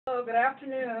Hello, good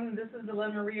afternoon. This is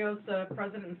Elena Rios,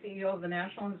 President and CEO of the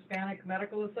National Hispanic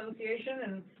Medical Association,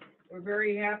 and we're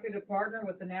very happy to partner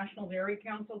with the National Dairy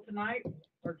Council tonight,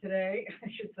 or today,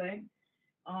 I should say,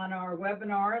 on our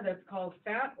webinar that's called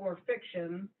Fat or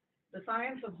Fiction, the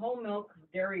Science of Whole Milk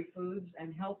Dairy Foods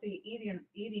and Healthy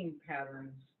Eating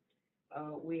Patterns.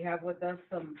 We have with us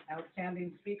some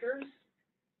outstanding speakers,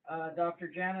 Dr.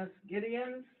 Janice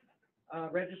Gideons,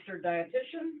 registered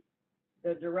dietitian,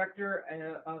 the Director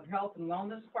of Health and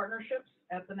Wellness Partnerships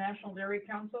at the National Dairy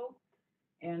Council,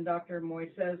 and Dr.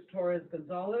 Moises Torres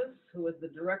Gonzalez, who is the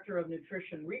Director of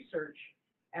Nutrition Research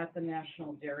at the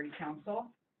National Dairy Council,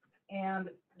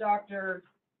 and Dr.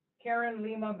 Karen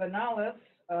Lima Benales,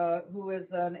 who is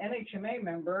an NHMA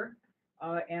member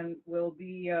and will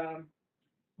be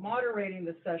moderating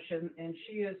the session, and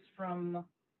she is from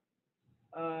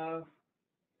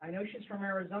I know she's from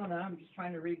Arizona. I'm just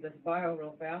trying to read this bio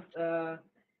real fast.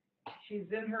 She's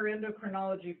in her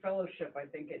endocrinology fellowship, I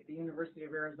think, at the University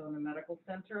of Arizona Medical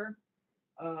Center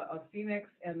of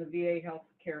Phoenix and the VA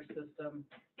healthcare system.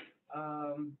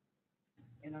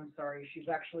 And I'm sorry, she's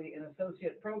actually an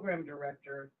associate program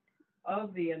director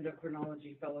of the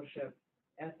endocrinology fellowship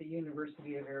at the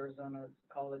University of Arizona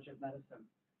College of Medicine.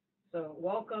 So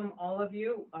welcome all of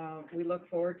you. We look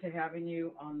forward to having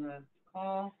you on the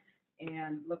call.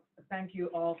 And thank you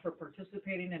all for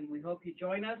participating, and we hope you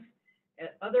join us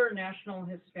at other National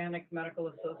Hispanic Medical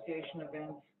Association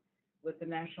events with the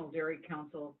National Dairy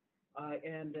Council,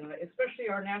 and especially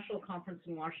our national conference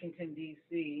in Washington,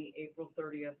 D.C., April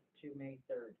 30th to May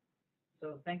 3rd.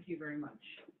 So thank you very much.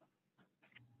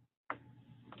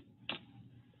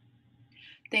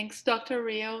 Thanks, Dr.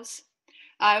 Rios.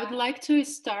 I would like to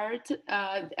start,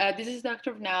 this is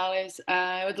Dr. Benales.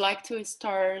 I would like to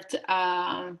start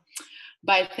by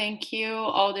thank you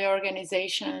all the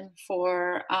organization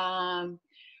for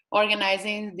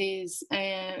organizing this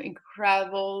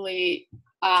incredibly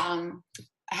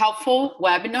helpful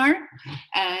webinar.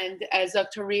 And as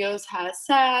Dr. Rios has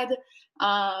said,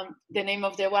 the name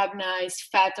of the webinar is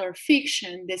Fat or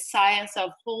Fiction, the Science of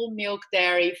Whole Milk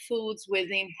Dairy Foods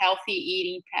Within Healthy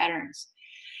Eating Patterns.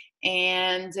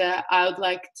 And I would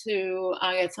like to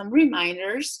get some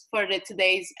reminders for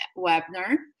today's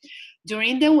webinar.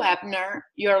 During the webinar,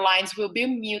 your lines will be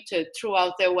muted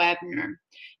throughout the webinar.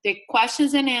 The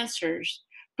questions and answers,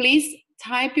 please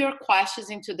type your questions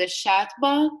into the chat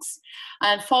box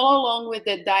and follow along with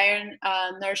the Dire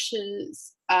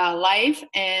Nurses Live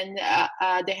and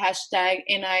the hashtag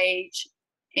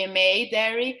NIHMA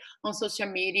Dairy on social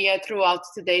media throughout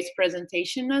today's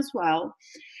presentation as well.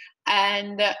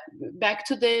 And back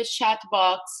to the chat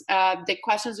box, the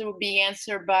questions will be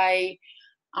answered by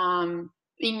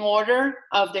in order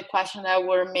of the questions that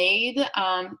were made,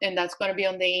 and that's going to be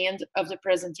on the end of the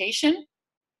presentation.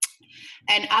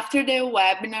 And after the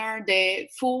webinar, the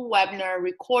full webinar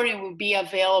recording will be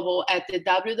available at the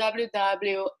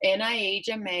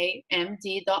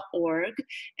www.nihmamd.org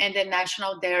and the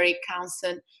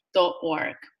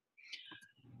nationaldairycouncil.org.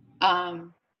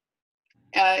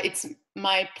 It's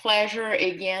my pleasure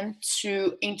again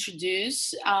to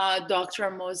introduce Dr.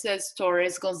 Moises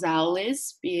Torres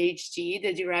Gonzalez, PhD,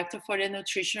 the Director for the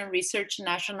Nutrition Research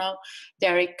National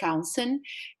Dairy Council,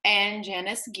 and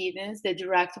Janice Gideons, the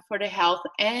Director for the Health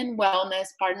and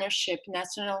Wellness Partnership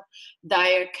National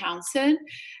Dairy Council.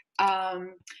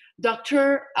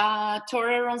 Dr.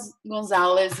 Torres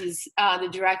Gonzalez is the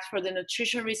Director for the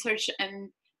Nutrition Research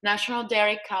and National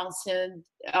Dairy Council,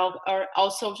 or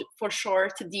also for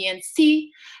short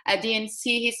DNC. At DNC,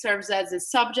 he serves as a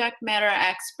subject matter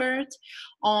expert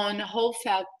on whole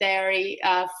fat dairy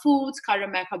foods,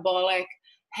 cardiometabolic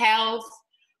health,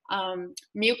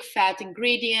 milk fat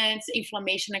ingredients,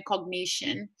 inflammation, and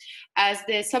cognition. As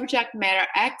the subject matter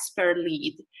expert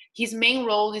lead, his main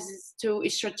role is to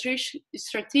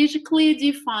strategically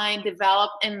define, develop,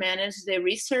 and manage the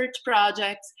research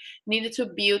projects needed to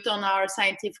build on our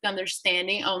scientific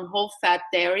understanding on whole fat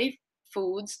dairy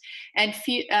foods and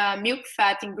milk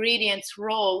fat ingredients'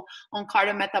 role on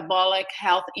cardiometabolic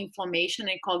health, inflammation,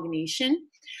 and cognition.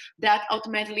 That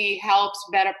ultimately helps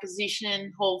better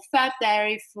position whole fat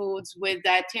dairy foods with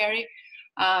dietary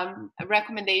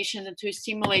recommendations to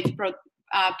stimulate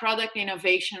product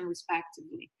innovation,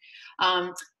 respectively.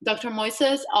 Dr.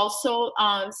 Moises also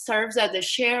serves as the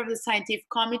chair of the scientific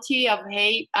committee of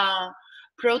Whey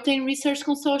Protein Research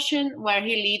Consortium, where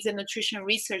he leads the nutrition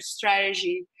research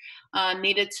strategy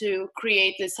needed to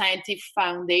create the scientific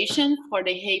foundation for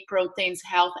the whey protein's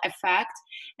health effect,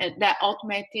 and that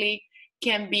ultimately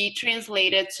can be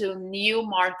translated to new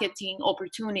marketing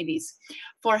opportunities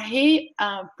for high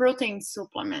protein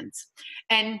supplements.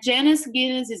 And Janice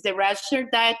Guinness is the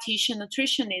registered dietitian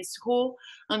nutritionist who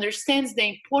understands the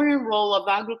important role of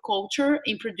agriculture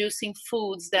in producing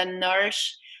foods that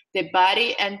nourish the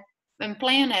body and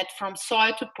planet from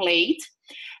soil to plate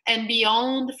and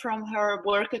beyond, from her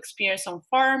work experience on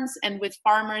farms and with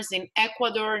farmers in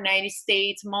Ecuador, United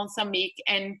States, Mozambique,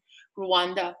 and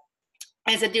Rwanda.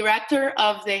 As a director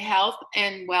of the Health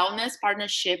and Wellness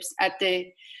Partnerships at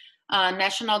the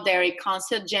National Dairy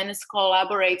Council, Janice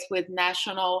collaborates with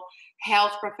national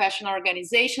health professional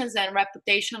organizations and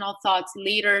reputational thought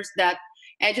leaders that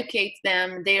educate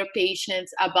them, their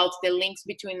patients, about the links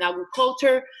between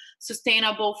agriculture,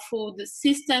 sustainable food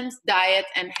systems, diet,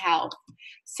 and health.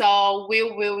 So we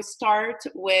will start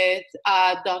with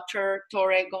Dr.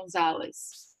 Torre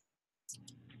Gonzalez.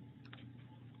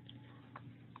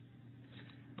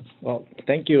 Well,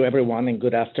 thank you, everyone, and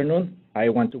good afternoon. I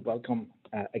want to welcome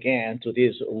again to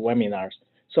these webinars.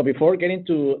 So before getting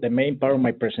to the main part of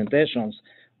my presentations,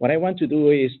 what I want to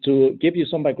do is to give you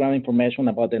some background information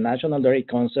about the National Dairy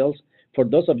Council for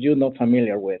those of you not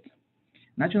familiar with.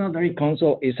 National Dairy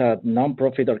Council is a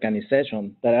nonprofit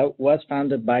organization that was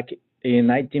founded back in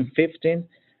 1915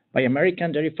 by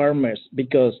American dairy farmers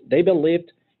because they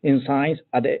believed in science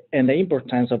and the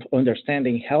importance of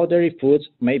understanding how dairy foods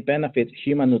may benefit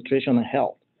human nutrition and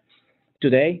health.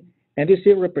 Today,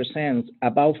 NDC represents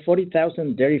about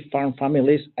 40,000 dairy farm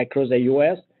families across the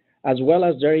U.S., as well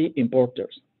as dairy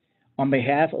importers. On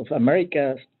behalf of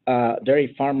America's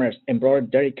dairy farmers and broader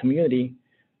dairy community,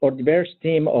 our diverse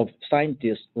team of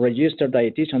scientists, registered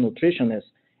dietitian nutritionists,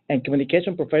 and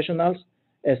communication professionals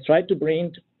strive to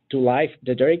bring to life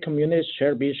the dairy community's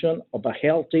shared vision of a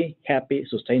healthy, happy,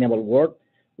 sustainable world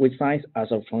with science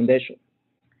as our foundation.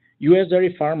 U.S.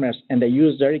 dairy farmers and the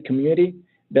U.S. dairy community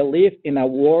believe in a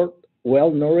world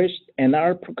well-nourished and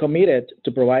are committed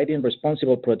to providing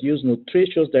responsible produced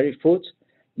nutritious dairy foods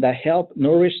that help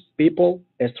nourish people,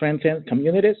 strengthen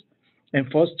communities, and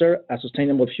foster a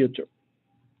sustainable future.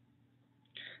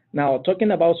 Now,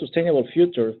 talking about sustainable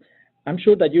future, I'm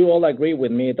sure that you all agree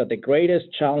with me that the greatest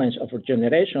challenge of our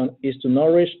generation is to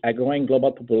nourish a growing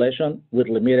global population with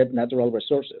limited natural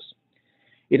resources.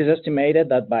 It is estimated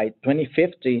that by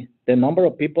 2050, the number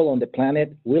of people on the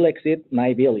planet will exceed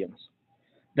 9 billion.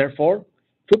 Therefore,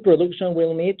 food production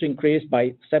will need to increase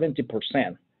by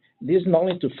 70%. This not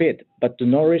only to feed, but to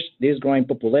nourish this growing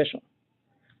population.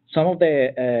 Some of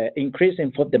the increase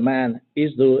in food demand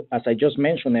is due, as I just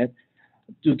mentioned it,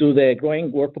 due to the growing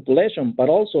world population, but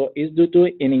also is due to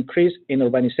an increase in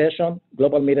urbanization,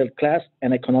 global middle class,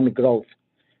 and economic growth,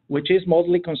 which is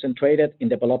mostly concentrated in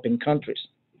developing countries.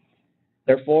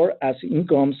 Therefore, as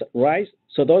incomes rise,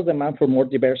 so does demand for more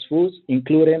diverse foods,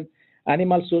 including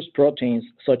animal source proteins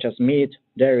such as meat,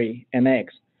 dairy, and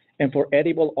eggs, and for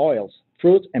edible oils,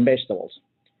 fruits, and vegetables.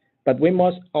 But we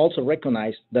must also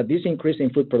recognize that this increase in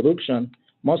food production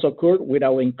must occur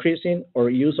without increasing our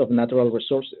use of natural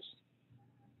resources.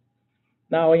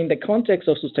 Now, in the context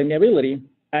of sustainability,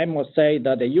 I must say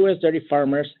that the U.S. dairy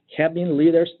farmers have been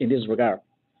leaders in this regard.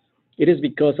 It is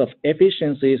because of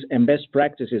efficiencies and best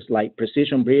practices like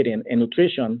precision breeding and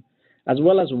nutrition, as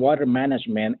well as water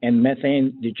management and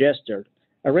methane digester.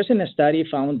 A recent study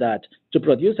found that to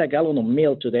produce a gallon of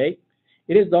milk today,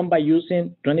 it is done by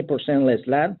using 20% less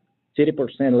land,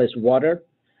 30% less water,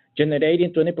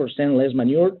 generating 20% less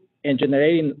manure, and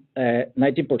generating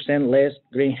 19% less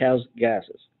greenhouse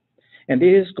gases. And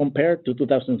this is compared to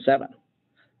 2007.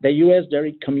 The U.S.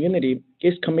 dairy community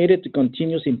is committed to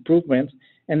continuous improvements,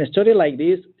 and a study like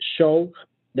this shows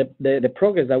the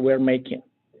progress that we're making.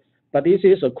 But this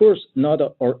is, of course, not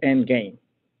our end game.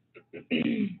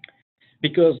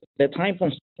 Because the time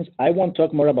constraints, I won't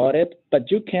talk more about it, but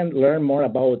you can learn more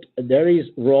about dairy's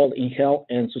role in health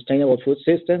and sustainable food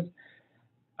systems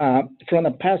from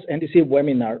a past NDC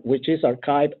webinar, which is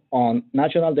archived on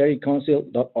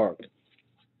nationaldairycouncil.org.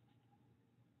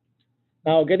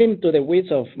 Now, getting to the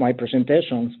weeds of my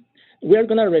presentations, we are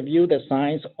going to review the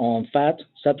science on fat,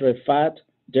 saturated fat,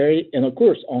 dairy, and of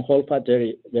course, on whole fat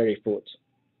dairy foods.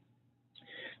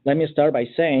 Let me start by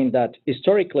saying that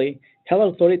historically,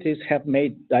 health authorities have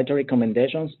made dietary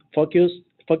recommendations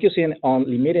focusing on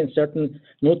limiting certain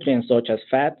nutrients such as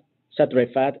fat,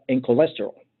 saturated fat, and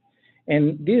cholesterol.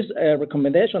 And this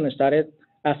recommendation started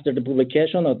after the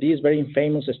publication of this very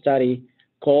famous study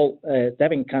called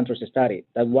 7 countries study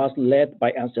that was led by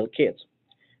Ansel Keys.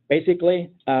 Basically,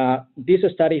 this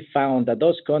study found that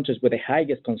those countries with the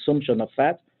highest consumption of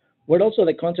fat were also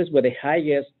the countries with the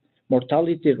highest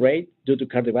mortality rate due to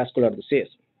cardiovascular disease.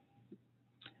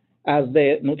 As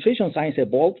the nutrition science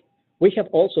evolved, we have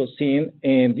also seen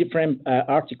in different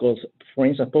articles, for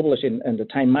instance, published in the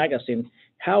Time magazine,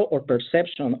 how our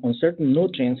perception on certain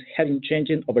nutrients have been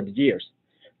changing over the years.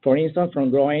 For instance, from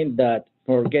growing that,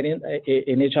 for getting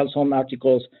initial some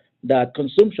articles that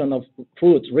consumption of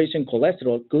foods rich in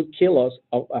cholesterol could kill us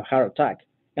of a heart attack,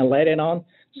 and later on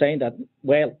saying that,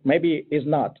 well, maybe it's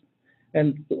not.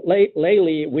 And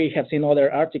lately, we have seen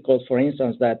other articles, for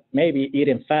instance, that maybe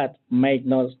eating fat make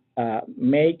us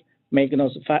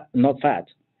fat, not fat.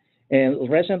 And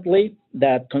recently,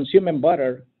 that consuming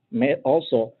butter might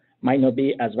not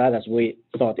be as bad as we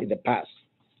thought in the past.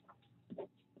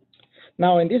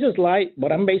 Now, in this slide,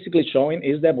 what I'm basically showing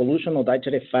is the evolution of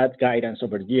dietary fat guidance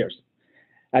over the years.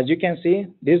 As you can see,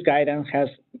 this guidance has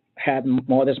had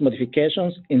modest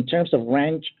modifications in terms of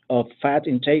range of fat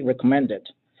intake recommended.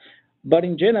 But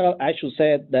in general, I should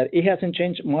say that it hasn't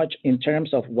changed much in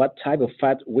terms of what type of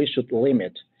fat we should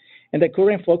limit. And the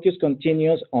current focus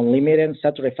continues on limiting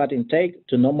saturated fat intake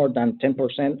to no more than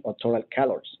 10% of total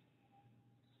calories.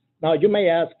 Now, you may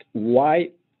ask why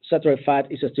saturated fat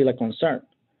is still a concern.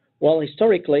 Well,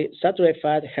 historically, saturated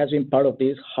fat has been part of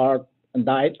this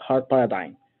diet hard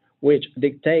paradigm, which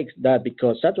dictates that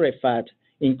because saturated fat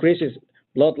increases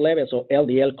blood levels of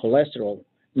LDL cholesterol,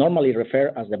 normally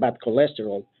referred as the bad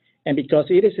cholesterol, and because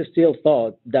it is still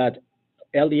thought that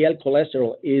LDL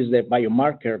cholesterol is the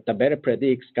biomarker that better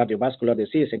predicts cardiovascular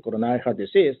disease and coronary heart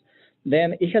disease,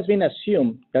 then it has been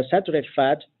assumed that saturated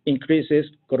fat increases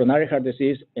coronary heart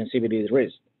disease and CVD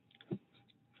risk.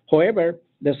 However,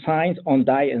 the science on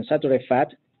diet and saturated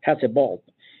fat has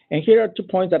evolved. And here are 2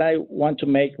 points that I want to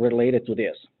make related to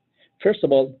this. First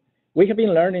of all, we have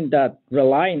been learning that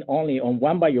relying only on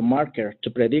one biomarker to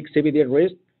predict CVD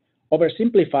risk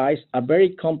oversimplifies a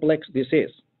very complex disease.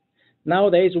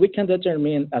 Nowadays, we can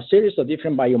determine a series of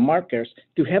different biomarkers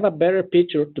to have a better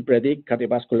picture to predict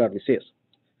cardiovascular disease.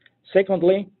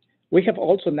 Secondly, we have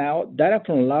also now data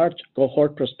from large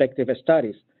cohort prospective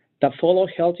studies that follow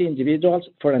healthy individuals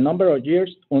for a number of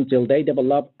years until they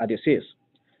develop a disease.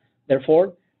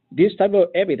 Therefore, this type of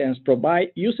evidence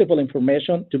provides useful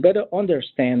information to better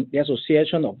understand the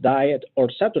association of diet or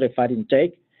saturated fat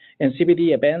intake and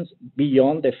CVD events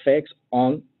beyond the effects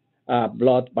on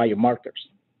blood biomarkers.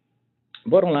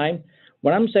 Bottom line,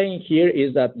 what I'm saying here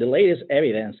is that the latest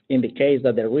evidence indicates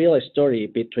that the real story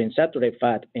between saturated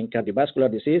fat and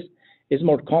cardiovascular disease is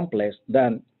more complex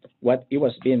than what it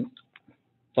was being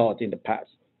thought in the past.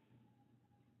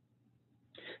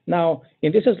 Now,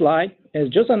 in this slide is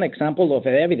just an example of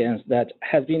evidence that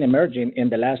has been emerging in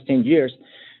the last 10 years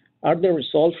are the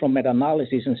results from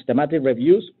meta-analysis and systematic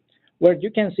reviews, where you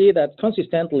can see that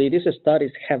consistently these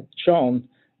studies have shown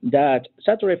that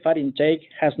saturated fat intake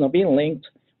has not been linked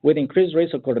with increased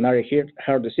risk of coronary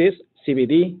heart disease,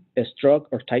 CVD, stroke,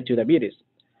 or type 2 diabetes.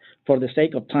 For the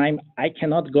sake of time, I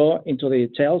cannot go into the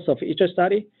details of each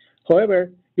study.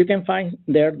 However, you can find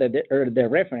there the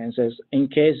references in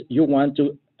case you want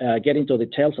to get into the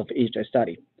details of each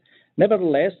study.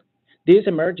 Nevertheless, this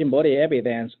emerging body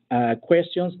evidence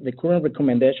questions the current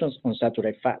recommendations on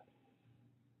saturated fat.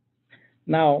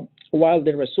 Now, while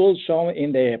the results shown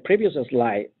in the previous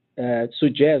slide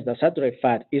suggest that saturated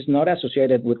fat is not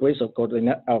associated with risk of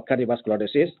cardiovascular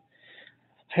disease,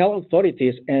 health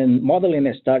authorities and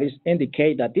modeling studies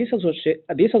indicate that this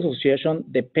association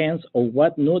depends on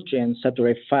what nutrient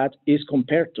saturated fat is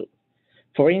compared to.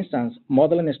 For instance,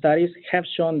 modeling studies have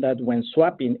shown that when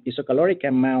swapping isocaloric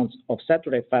amounts of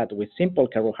saturated fat with simple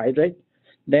carbohydrate,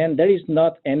 then there is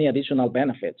not any additional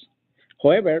benefits.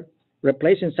 However,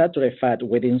 replacing saturated fat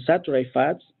with unsaturated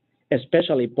fats,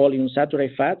 especially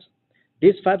polyunsaturated fats,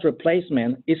 this fat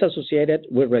replacement is associated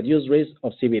with reduced risk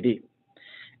of CVD.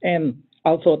 And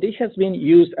although this has been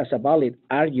used as a valid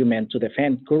argument to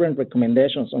defend current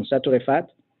recommendations on saturated fat,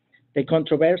 the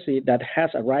controversy that has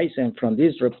arisen from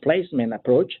this replacement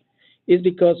approach is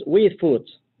because we eat foods,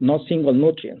 not single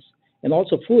nutrients. And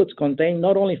also foods contain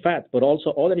not only fat, but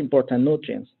also other important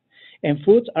nutrients. And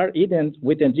foods are eaten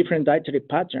within different dietary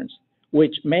patterns,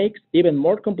 which makes it even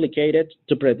more complicated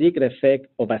to predict the effect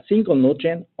of a single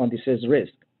nutrient on disease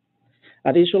risk.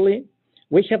 Additionally,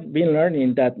 we have been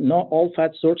learning that not all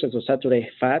fat sources of saturated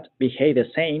fat behave the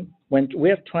same when we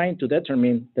are trying to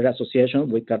determine their association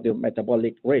with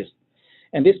cardiometabolic risk.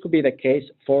 And this could be the case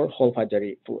for whole fat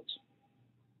dairy foods.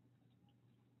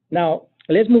 Now,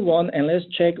 let's move on and let's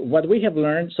check what we have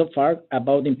learned so far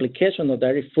about the implication of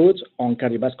dairy foods on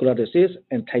cardiovascular disease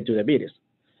and type 2 diabetes.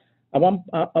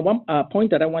 A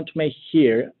point that I want to make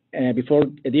here before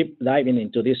deep diving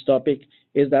into this topic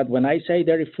is that when I say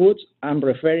dairy foods, I'm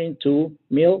referring to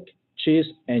milk, cheese,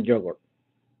 and yogurt.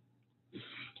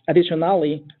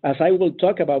 Additionally, as I will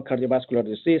talk about cardiovascular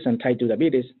disease and type 2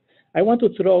 diabetes, I want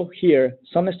to throw here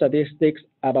some statistics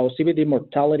about CVD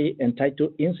mortality and type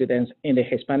 2 incidence in the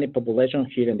Hispanic population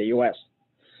here in the US.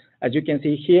 As you can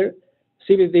see here,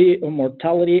 CVD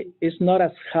mortality is not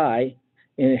as high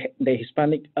in the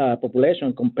Hispanic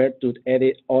population compared to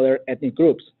any other ethnic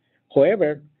groups.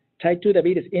 However, type 2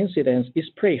 diabetes incidence is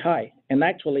pretty high, and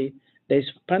actually, the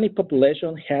Hispanic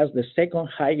population has the second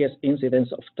highest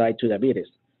incidence of type 2 diabetes.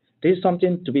 This is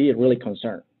something to be really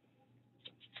concerned.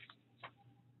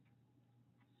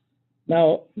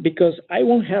 Now, because I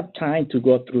won't have time to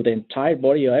go through the entire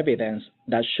body of evidence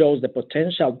that shows the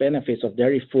potential benefits of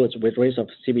dairy foods with risk of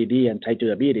CVD and type 2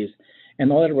 diabetes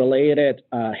and other related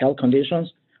health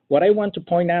conditions, what I want to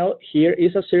point out here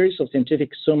is a series of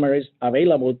scientific summaries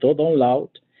available to download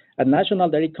at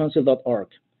nationaldairycouncil.org.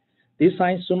 These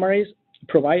science summaries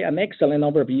provide an excellent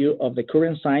overview of the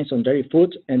current science on dairy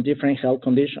foods and different health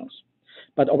conditions.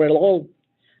 But overall,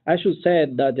 I should say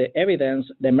that the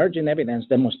emerging evidence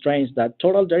demonstrates that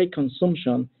total dairy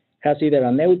consumption has either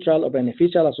a neutral or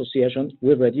beneficial association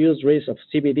with reduced risk of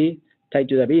CVD, type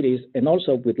 2 diabetes, and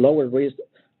also with lower risk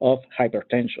of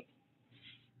hypertension.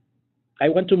 I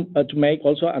want to make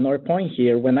also another point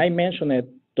here. When I mentioned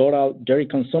total dairy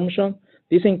consumption,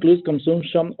 this includes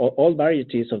consumption of all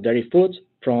varieties of dairy foods,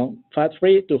 from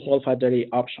fat-free to whole-fat dairy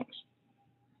options.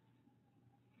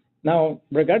 Now,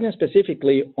 regarding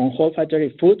specifically on whole-fat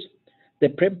dairy foods, the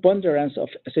preponderance of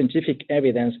scientific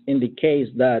evidence indicates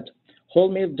that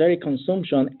whole milk dairy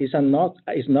consumption is not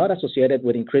associated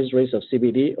with increased risk of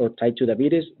CVD or type 2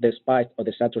 diabetes despite of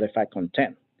the saturated fat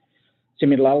content.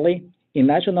 Similarly, in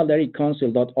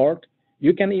nationaldairycouncil.org,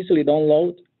 you can easily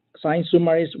download science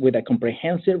summaries with a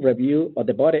comprehensive review of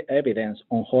the body evidence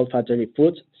on whole-fat dairy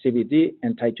foods, CVD,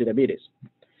 and type 2 diabetes.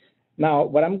 Now,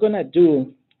 what I'm going to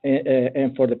do,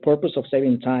 and for the purpose of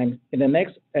saving time, in the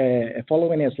next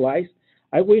following slides,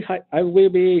 I will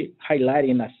be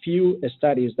highlighting a few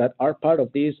studies that are part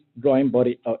of this growing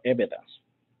body of evidence.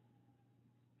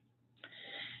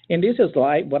 In this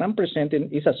slide, what I'm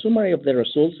presenting is a summary of the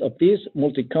results of this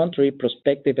multi-country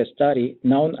prospective study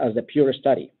known as the PURE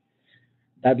study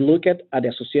that looked at the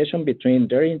association between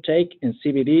dairy intake and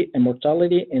CVD and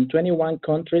mortality in 25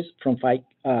 countries from 5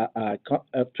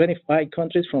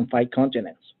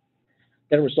 continents.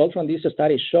 The results from this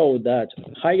study show that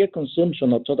higher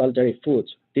consumption of total dairy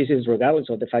foods, this is regardless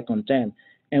of the fat content,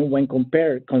 and when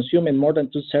compared consuming more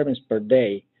than 2 servings per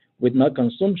day with no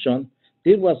consumption,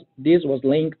 this was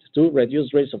linked to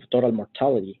reduced risk of total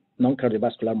mortality,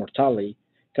 non-cardiovascular mortality,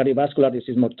 cardiovascular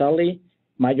disease mortality,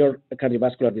 major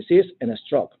cardiovascular disease, and a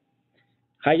stroke.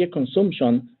 Higher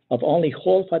consumption of only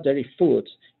whole-fat dairy foods,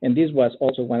 and this was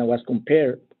also when I was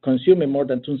compared consuming more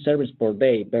than 2 servings per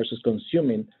day versus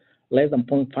consuming less than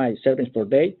 0.5 servings per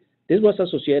day, this was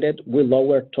associated with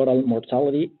lower total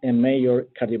mortality and major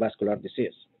cardiovascular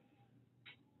disease.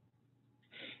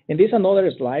 In this another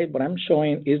slide, what I'm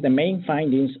showing is the main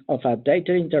findings of a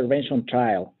dietary intervention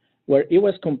trial, where it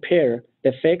was compared the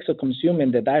effects of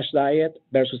consuming the DASH diet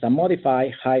versus a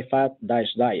modified high-fat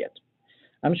DASH diet.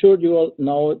 I'm sure you all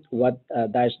know what a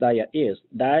DASH diet is.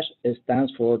 DASH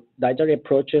stands for Dietary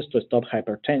Approaches to Stop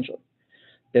Hypertension.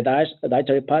 The DASH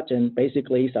dietary pattern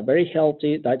basically is a very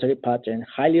healthy dietary pattern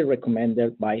highly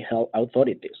recommended by health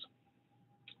authorities.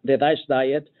 The DASH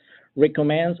diet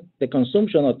recommends the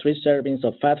consumption of 3 servings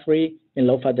of fat-free and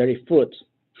low-fat dairy foods.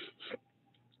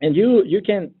 And you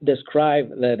can describe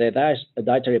the DASH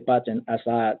dietary pattern as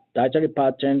a dietary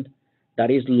pattern that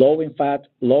is low in fat,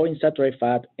 low in saturated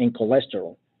fat, and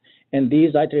cholesterol. And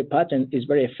this dietary pattern is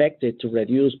very effective to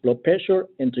reduce blood pressure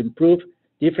and to improve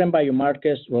different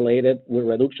biomarkers related with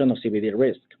reduction of CVD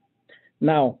risk.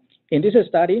 Now, in this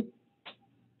study,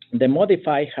 the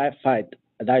modified high-fat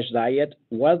DASH diet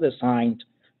was designed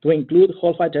to include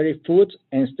whole-fat dairy foods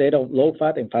instead of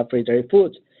low-fat and fat-free dairy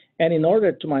foods. And in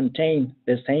order to maintain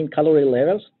the same calorie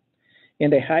levels, in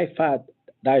the high-fat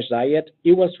DASH diet,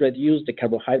 it was reduced the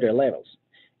carbohydrate levels.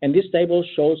 And this table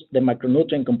shows the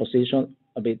macronutrient composition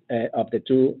of the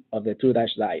two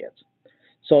DASH diets.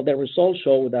 So the results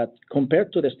show that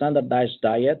compared to the standard DASH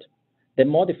diet, the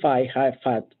modified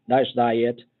high-fat DASH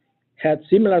diet had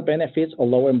similar benefits of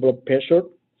lowering blood pressure,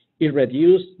 it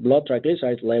reduced blood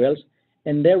triglyceride levels,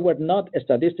 and there were not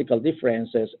statistical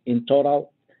differences in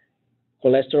total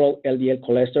cholesterol, LDL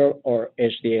cholesterol, or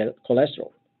HDL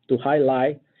cholesterol. To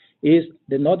highlight is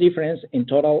the no difference in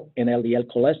total and LDL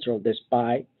cholesterol,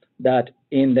 despite that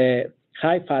in the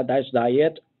high-fat DASH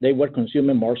diet, they were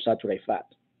consuming more saturated fat.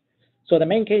 So the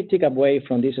main key takeaway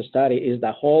from this study is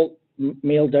that whole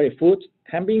meal dairy foods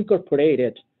can be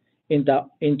incorporated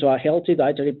into a healthy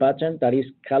dietary pattern that is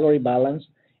calorie balanced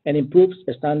and improves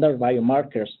standard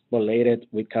biomarkers related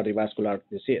with cardiovascular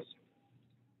disease.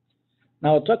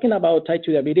 Now, talking about type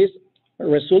 2 diabetes,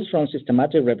 results from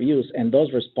systematic reviews and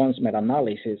dose response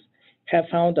meta-analysis have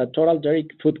found that total dairy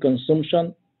food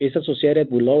consumption is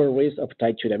associated with lower risk of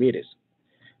type 2 diabetes.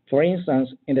 For instance,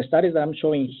 in the studies that I'm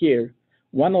showing here,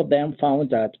 one of them found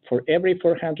that for every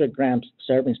 400 grams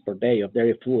servings per day of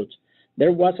dairy foods,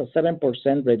 there was a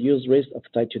 7% reduced risk of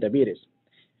type 2 diabetes.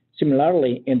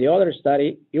 Similarly, in the other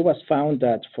study, it was found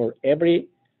that for every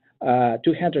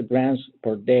 200 grams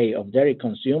per day of dairy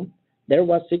consumed, there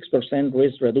was 6%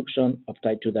 risk reduction of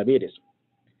type 2 diabetes.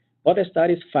 Other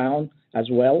studies found as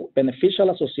well beneficial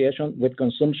association with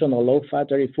consumption of low-fat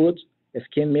dairy foods,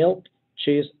 skim milk,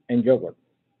 cheese, and yogurt.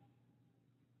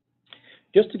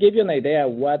 Just to give you an idea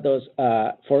of what those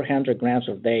 400 grams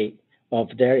of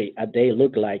dairy a day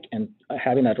look like, and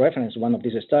having a reference one of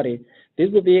these studies, this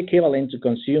would be equivalent to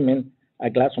consuming a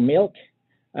glass of milk,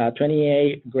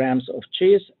 28 grams of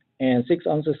cheese, and 6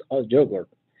 ounces of yogurt.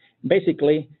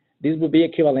 Basically, this would be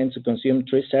equivalent to consume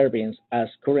 3 servings as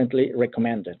currently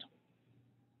recommended.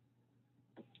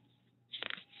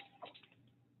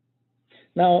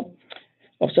 Now,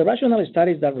 observational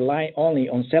studies that rely only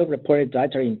on self-reported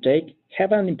dietary intake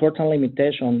have an important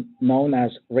limitation known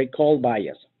as recall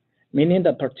bias, meaning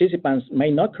that participants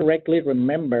may not correctly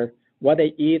remember what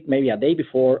they eat maybe a day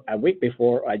before, a week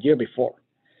before, or a year before.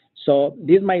 So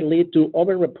this might lead to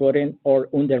over-reporting or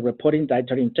under-reporting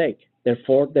dietary intake.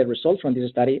 Therefore, the results from this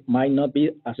study might not be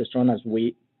as strong as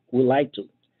we would like to.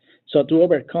 So to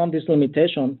overcome this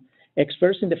limitation,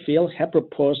 experts in the field have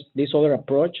proposed this other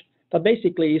approach that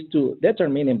basically is to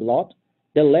determine in blood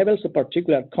the levels of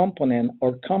particular component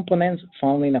or components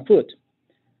found in a food.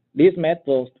 This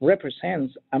method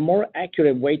represents a more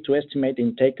accurate way to estimate the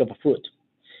intake of a food.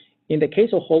 In the case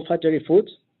of whole fat dairy foods,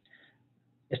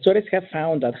 studies have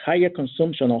found that higher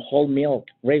consumption of whole milk,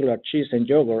 regular cheese, and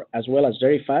yogurt, as well as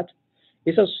dairy fat,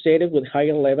 is associated with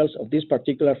higher levels of these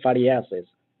particular fatty acids,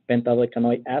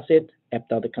 beta-decanoic acid,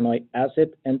 heptadecanoic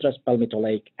acid, and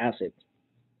transpalmitoleic acid.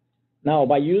 Now,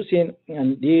 by using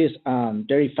this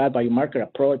dairy fat biomarker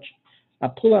approach, a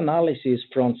pool analysis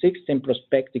from 16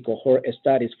 prospective cohort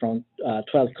studies from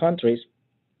 12 countries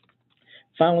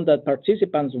found that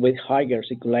participants with higher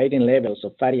circulating levels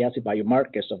of fatty acid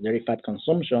biomarkers of dairy fat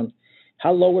consumption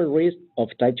had lower risk of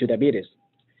type 2 diabetes.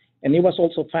 And it was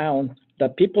also found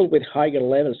that people with higher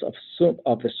levels of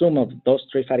the sum of those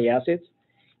 3 fatty acids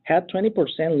had 20%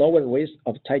 lower risk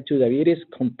of type 2 diabetes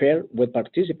compared with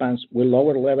participants with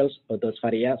lower levels of those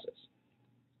fatty acids.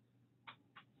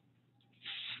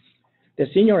 The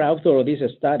senior author of this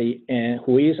study,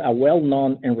 who is a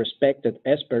well-known and respected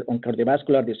expert on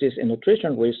cardiovascular disease and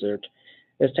nutrition research,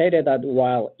 stated that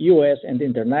while US and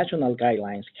international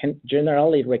guidelines can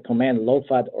generally recommend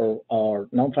low-fat or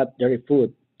non-fat dairy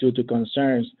food due to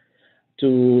concerns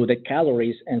to the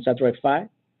calories and saturated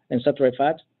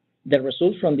fat, the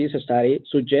results from this study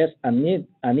suggest a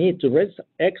need to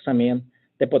re-examine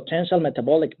the potential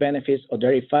metabolic benefits of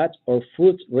dairy fats or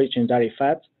foods rich in dairy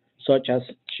fats, such as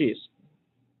cheese.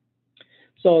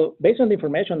 So based on the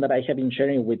information that I have been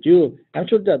sharing with you, I'm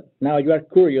sure that now you are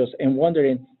curious and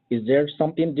wondering, is there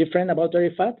something different about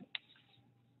dairy fat?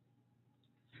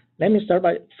 Let me start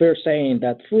by first saying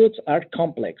that foods are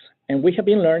complex, and we have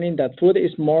been learning that food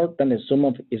is more than the sum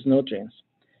of its nutrients.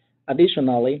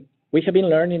 Additionally, we have been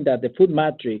learning that the food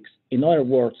matrix, in other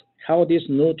words, how these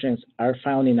nutrients are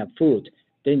found in a food,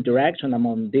 the interaction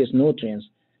among these nutrients,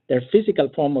 their physical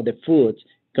form of the foods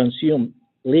consumed,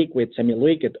 liquid,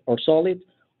 semi-liquid, or solid,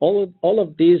 all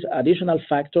of these additional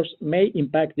factors may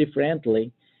impact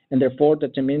differently and therefore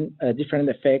determine different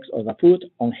effects of the food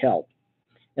on health.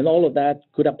 And all of that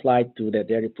could apply to the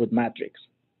dairy food matrix.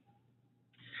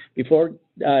 Before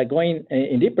going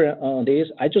in deeper on this,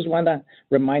 I just want to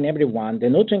remind everyone the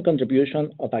nutrient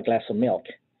contribution of a glass of milk.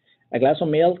 A glass of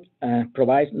milk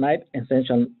provides 9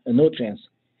 essential nutrients.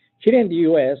 Here in the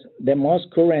US, the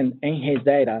most current NHANES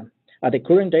data at the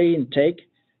current dairy intake,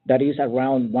 that is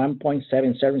around 1.7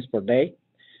 servings per day,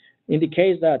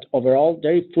 indicates that overall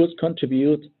dairy foods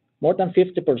contribute more than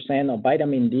 50% of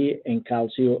vitamin D and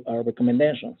calcium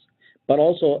recommendations. But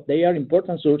also they are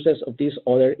important sources of these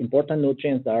other important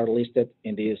nutrients that are listed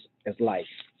in this slide.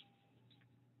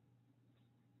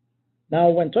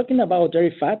 Now, when talking about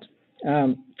dairy fat,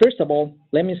 first of all,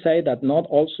 let me say that not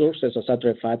all sources of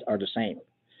saturated fat are the same.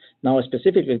 Now,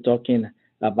 specifically talking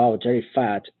about dairy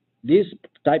fat, this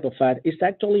type of fat is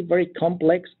actually very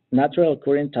complex, natural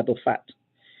occurring type of fat.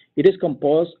 It is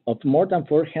composed of more than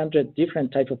 400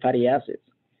 different types of fatty acids.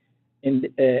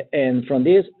 And from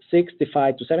these,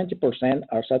 65 to 70%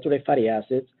 are saturated fatty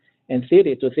acids, and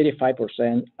 30 to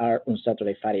 35% are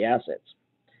unsaturated fatty acids.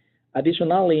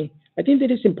 Additionally, I think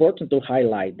it is important to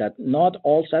highlight that not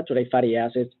all saturated fatty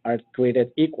acids are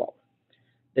created equal.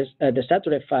 The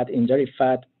saturated fat in dairy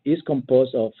fat is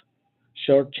composed of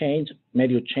short chain,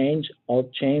 medium chain,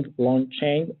 old chain, long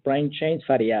chain, branched chain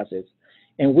fatty acids.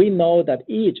 And we know that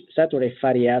each saturated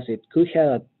fatty acid could have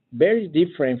a very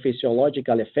different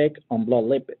physiological effect on blood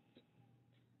lipids.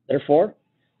 Therefore,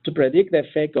 to predict the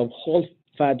effect of whole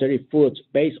fat dairy foods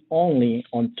based only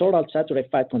on total saturated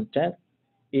fat content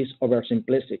is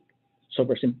oversimplistic.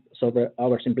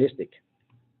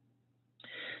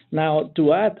 Now,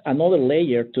 to add another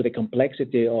layer to the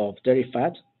complexity of dairy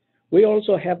fat, we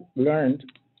also have learned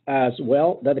as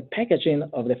well that the packaging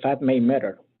of the fat may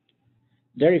matter.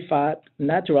 Dairy fat,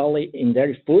 naturally in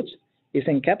dairy foods, is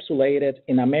encapsulated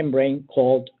in a membrane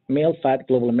called milk fat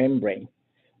global membrane,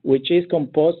 which is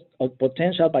composed of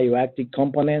potential bioactive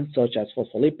components such as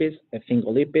phospholipids,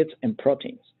 sphingolipids, and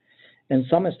proteins. And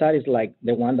some studies, like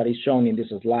the one that is shown in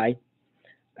this slide,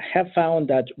 have found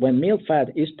that when milk fat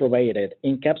is provided,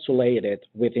 encapsulated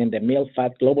within the milk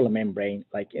fat global membrane,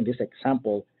 like in this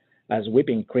example as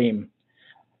whipping cream,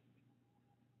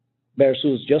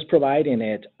 versus just providing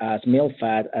it as milk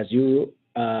fat, as you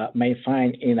may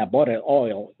find in a buttered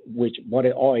oil, which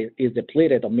buttered oil is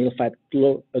depleted of milk fat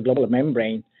global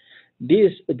membrane.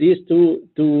 These two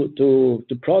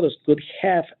products could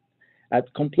have a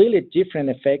completely different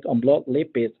effect on blood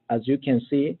lipids, as you can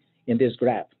see in this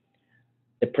graph.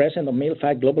 The presence of milk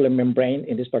fat global membrane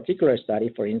in this particular study,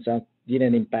 for instance,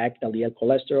 didn't impact LDL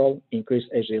cholesterol, increased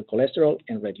HDL cholesterol,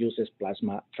 and reduces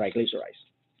plasma triglycerides.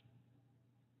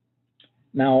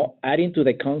 Now, adding to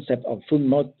the concept of food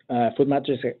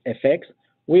matrix effects,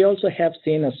 we also have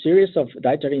seen a series of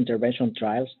dietary intervention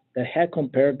trials that have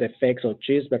compared the effects of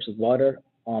cheese versus butter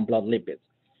on blood lipids.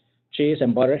 Cheese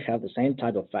and butter have the same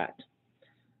type of fat.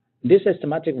 This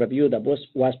systematic review that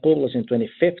was published in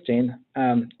 2015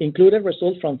 included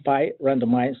results from 5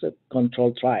 randomized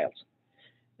controlled trials.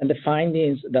 And the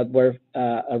findings that were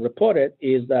reported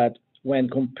is that when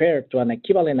compared to an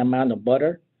equivalent amount of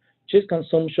butter, cheese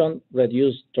consumption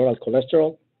reduced total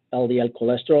cholesterol, LDL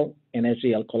cholesterol, and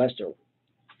HDL cholesterol.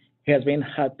 It has been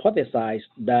hypothesized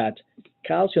that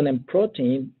calcium and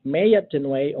protein may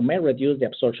attenuate or may reduce the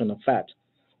absorption of fat.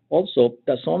 Also,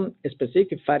 that some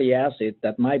specific fatty acids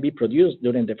that might be produced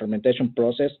during the fermentation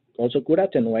process also could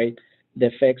attenuate the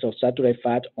effects of saturated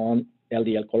fat on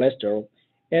LDL cholesterol.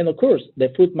 And of course,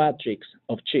 the food matrix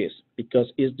of cheese,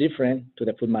 because it's different to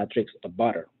the food matrix of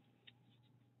butter.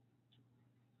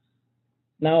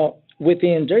 Now,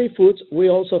 within dairy foods, we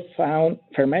also found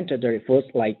fermented dairy foods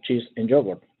like cheese and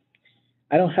yogurt.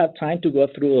 I don't have time to go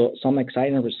through some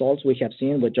exciting results we have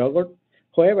seen with yogurt.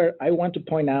 However, I want to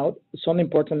point out some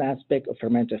important aspects of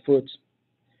fermented foods.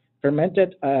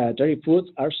 Fermented dairy foods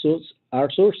are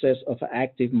sources of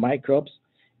active microbes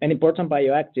and important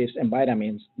bioactives and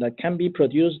vitamins that can be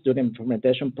produced during the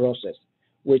fermentation process,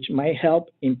 which might help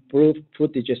improve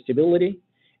food digestibility,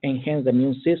 enhance the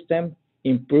immune system,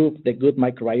 improve the gut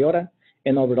microbiota,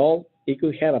 and overall, it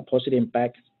could have a positive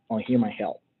impact on human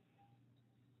health.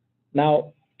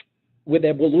 Now, with the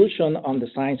evolution on the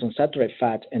science on saturated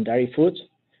fat and dairy foods,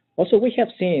 also we have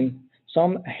seen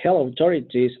some health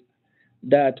authorities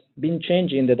that been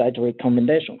changing the dietary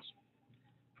recommendations.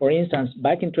 For instance,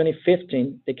 back in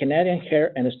 2015, the Canadian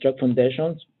Hair and Stroke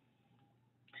Foundation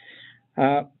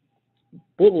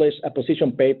published a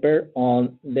position paper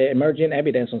on the emerging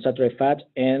evidence on saturated fat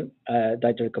and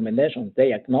dietary recommendations.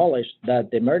 They acknowledged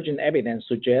that the emerging evidence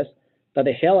suggests that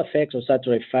the health effects of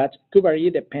saturated fats could vary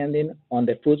depending on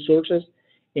the food sources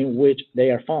in which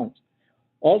they are found.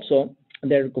 Also,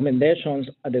 the recommendations,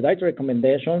 the dietary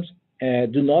recommendations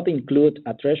do not include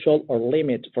a threshold or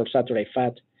limit for saturated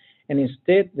fat, and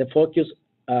instead the focus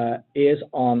is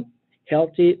on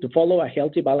to follow a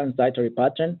healthy, balanced dietary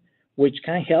pattern, which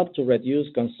can help to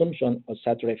reduce consumption of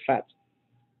saturated fat.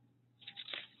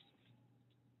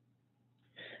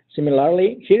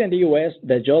 Similarly, here in the US,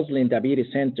 the Joslin Diabetes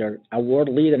Center, a world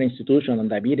leader institution on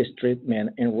diabetes treatment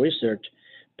and research,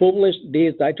 published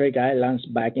these dietary guidelines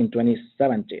back in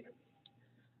 2017.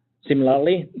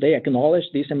 Similarly, they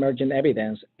acknowledged this emerging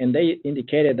evidence, and they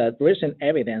indicated that recent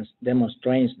evidence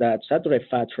demonstrates that saturated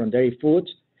fats from dairy foods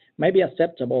may be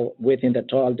acceptable within the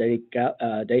total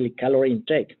daily calorie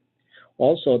intake.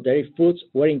 Also, dairy foods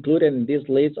were included in this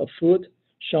list of food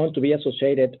shown to be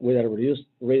associated with a reduced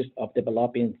risk of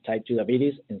developing type 2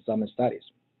 diabetes in some studies.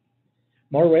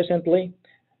 More recently,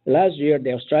 Last year,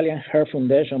 the Australian Heart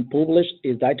Foundation published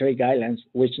its dietary guidelines,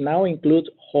 which now include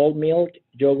whole milk,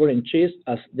 yogurt, and cheese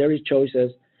as dairy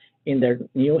choices in their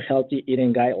new healthy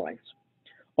eating guidelines.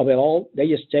 Overall,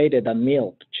 they stated that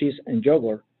milk, cheese, and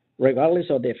yogurt, regardless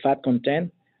of the fat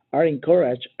content, are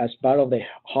encouraged as part of the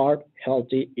heart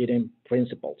healthy eating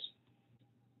principles.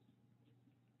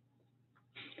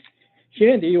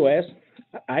 Here in the US,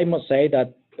 I must say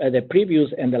that the previous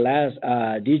and the last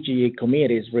DGE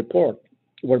committee's report,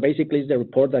 where basically is the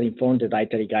report that informed the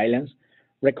dietary guidelines,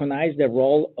 recognized the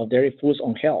role of dairy foods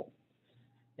on health.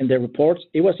 In the reports,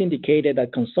 it was indicated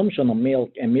that consumption of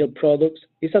milk and milk products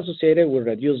is associated with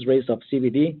reduced risk of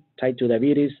CVD, type 2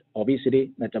 diabetes,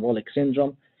 obesity, metabolic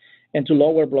syndrome, and to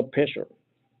lower blood pressure.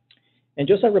 And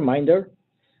just a reminder,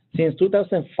 since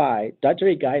 2005,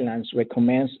 dietary guidelines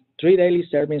recommends 3 daily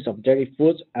servings of dairy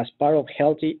foods as part of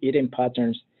healthy eating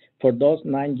patterns for those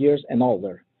 9 years and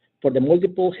older, for the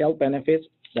multiple health benefits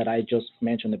that I just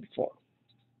mentioned before.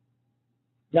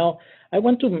 Now, I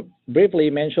want to briefly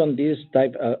mention these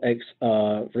type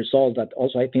of results that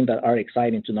also I think that are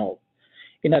exciting to know.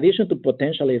 In addition to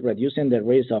potentially reducing the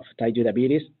risk of type 2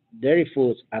 diabetes, dairy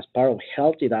foods as part of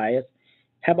healthy diets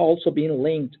have also been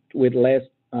linked with less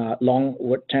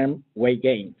long-term weight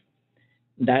gain.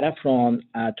 Data from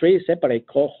 3 separate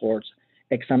cohorts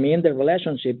examine the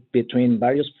relationship between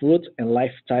various foods and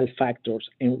lifestyle factors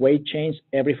and weight change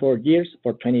every 4 years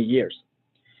for 20 years.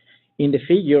 In the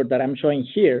figure that I'm showing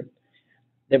here,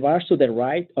 the bars to the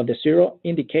right of the zero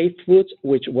indicate foods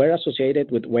which were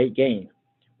associated with weight gain,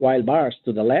 while bars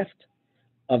to the left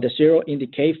of the zero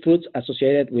indicate foods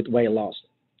associated with weight loss.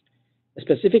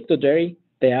 Specific to dairy,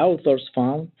 the authors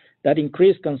found that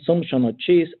increased consumption of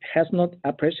cheese has not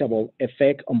appreciable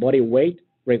effect on body weight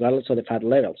regardless of the fat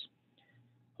levels.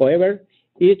 However,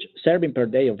 each serving per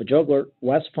day of yogurt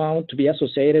was found to be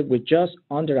associated with just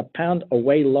under a pound of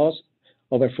weight loss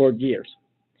over 4 years.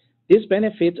 This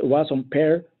benefit was on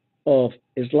par of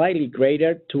slightly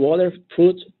greater to other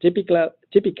foods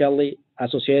typically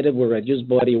associated with reduced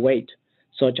body weight,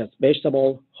 such as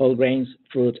vegetables, whole grains,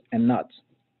 fruit, and nuts.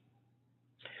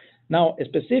 Now,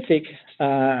 specific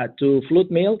to fluid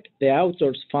milk, the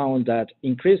authors found that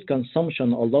increased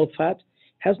consumption of low fat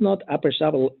has not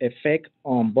appreciable effect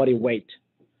on body weight.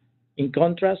 In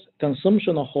contrast,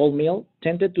 consumption of whole milk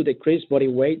tended to decrease body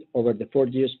weight over the 4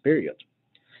 years period.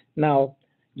 Now,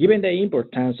 given the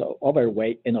importance of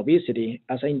overweight and obesity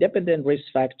as independent risk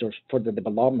factors for the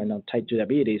development of type 2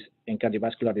 diabetes and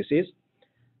cardiovascular disease,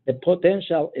 the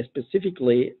potential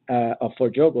specifically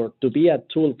for yogurt to be a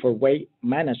tool for weight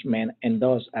management and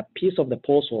thus a piece of the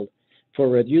puzzle for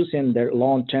reducing their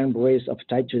long-term risk of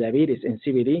type 2 diabetes and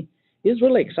CVD is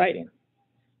really exciting.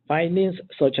 Findings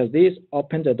such as this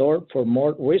open the door for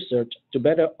more research to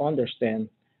better understand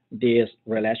this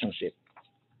relationship.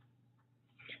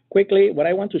 Quickly, what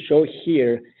I want to show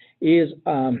here is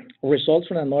results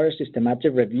from another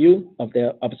systematic review of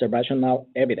the observational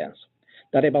evidence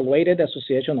that evaluated the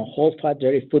association of whole fat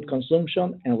dairy food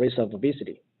consumption and risk of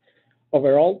obesity.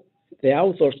 Overall, the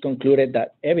authors concluded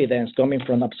that evidence coming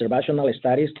from observational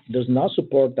studies does not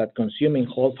support that consuming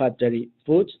whole fat dairy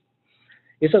foods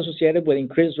is associated with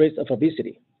increased risk of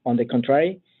obesity. On the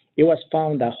contrary, it was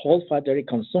found that whole fat dairy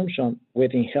consumption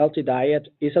within healthy diet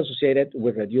is associated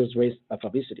with reduced risk of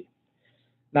obesity.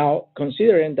 Now,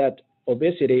 considering that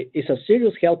obesity is a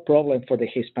serious health problem for the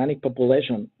Hispanic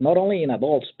population, not only in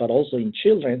adults, but also in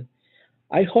children,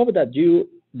 I hope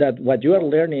that what you are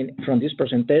learning from this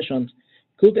presentation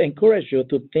could encourage you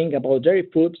to think about dairy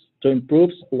foods to improve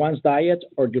one's diet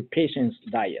or your patient's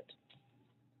diet.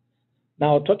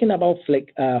 Now, talking about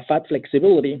fat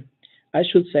flexibility, I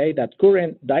should say that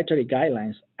current dietary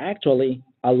guidelines actually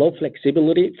allow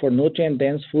flexibility for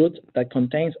nutrient-dense foods that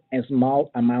contains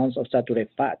small amounts of saturated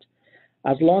fat,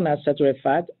 as long as saturated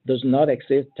fat does not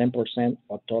exceed 10%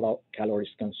 of total calories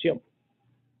consumed.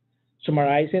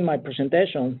 Summarizing my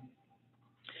presentation,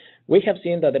 we have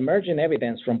seen that emerging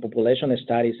evidence from population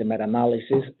studies and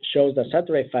meta-analysis shows that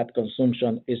saturated fat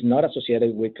consumption is not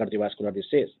associated with cardiovascular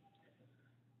disease.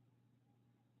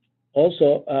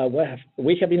 Also, what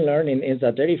we have been learning is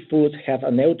that dairy foods have a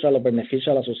neutral or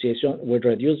beneficial association with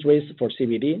reduced risk for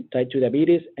CVD, type 2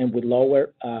 diabetes, and with lower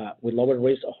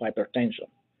risk of hypertension.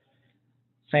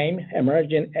 Same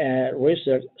emerging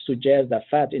research suggests that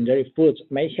fat in dairy foods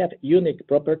may have unique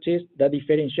properties that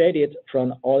differentiate it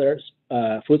from other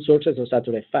food sources of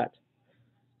saturated fat.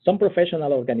 Some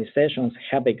professional organizations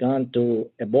have begun to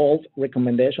evolve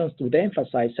recommendations to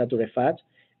de-emphasize saturated fat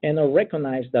and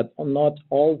recognize that not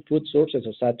all food sources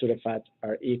of saturated fat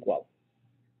are equal.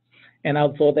 And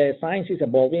although the science is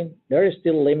evolving, there are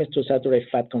still limits to saturated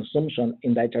fat consumption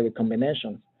in dietary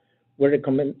combinations, where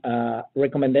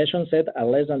recommendations set at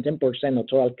less than 10% of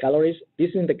total calories. This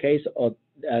is in the case of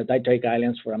dietary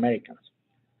guidelines for Americans.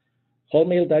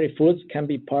 Wholemeal dairy foods can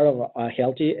be part of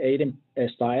healthy eating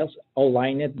styles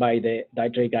outlined by the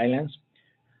dietary guidelines,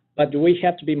 but we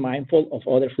have to be mindful of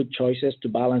other food choices to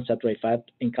balance saturated fat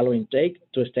and calorie intake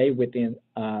to stay within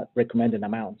recommended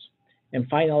amounts. And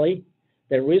finally,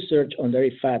 the research on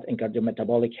dairy fat and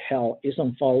cardiometabolic health is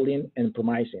unfolding and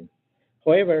promising.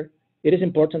 However, it is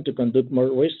important to conduct more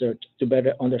research to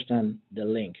better understand the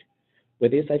link.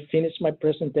 With this, I finish my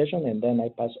presentation and then I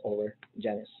pass over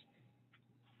Janice.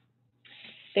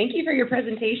 Thank you for your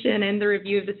presentation and the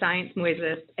review of the science,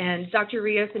 Moises. And Dr.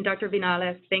 Rios and Dr.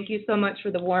 Vinales, thank you so much for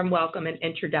the warm welcome and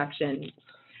introduction.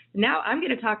 Now I'm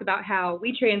going to talk about how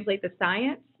we translate the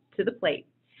science to the plate,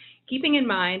 keeping in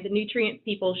mind the nutrients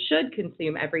people should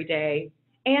consume every day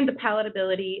and the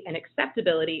palatability and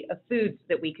acceptability of foods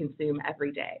that we consume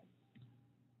every day.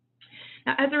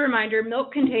 Now, as a reminder,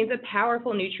 milk contains a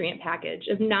powerful nutrient package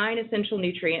of 9 essential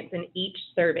nutrients in each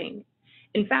serving.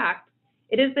 In fact,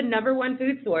 it is the #1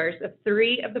 food source of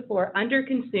 3 of the 4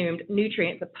 underconsumed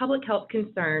nutrients of public health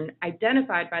concern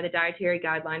identified by the Dietary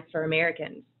Guidelines for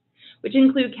Americans, which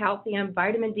include calcium,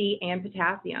 vitamin D, and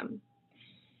potassium.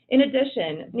 In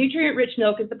addition, nutrient-rich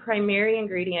milk is the primary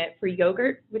ingredient for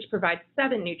yogurt, which provides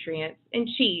 7 nutrients, and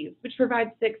cheese, which provides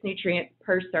 6 nutrients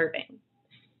per serving.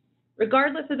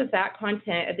 Regardless of the fat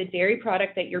content of the dairy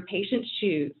product that your patients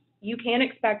choose, you can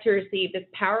expect to receive this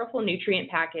powerful nutrient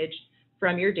package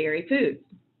from your dairy foods.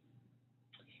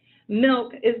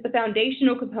 Milk is the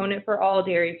foundational component for all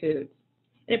dairy foods,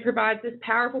 and it provides this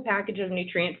powerful package of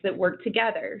nutrients that work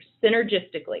together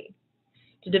synergistically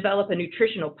to develop a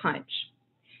nutritional punch.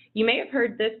 You may have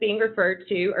heard this being referred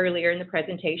to earlier in the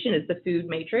presentation as the food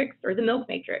matrix or the milk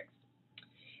matrix.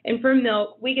 And from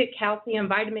milk, we get calcium,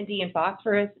 vitamin D, and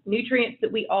phosphorus, nutrients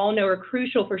that we all know are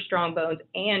crucial for strong bones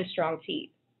and strong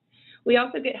teeth. We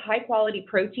also get high-quality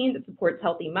protein that supports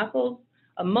healthy muscles,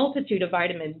 a multitude of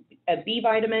B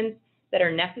vitamins that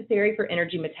are necessary for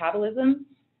energy metabolism,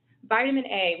 vitamin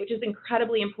A, which is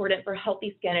incredibly important for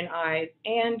healthy skin and eyes,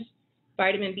 and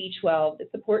vitamin B12 that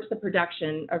supports the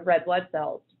production of red blood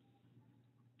cells.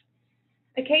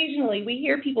 Occasionally, we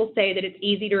hear people say that it's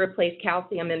easy to replace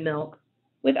calcium in milk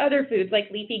with other foods like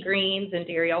leafy greens and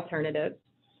dairy alternatives.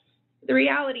 The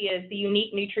reality is the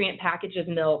unique nutrient package of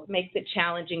milk makes it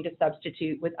challenging to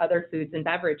substitute with other foods and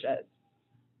beverages.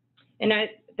 And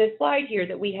the slide here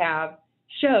that we have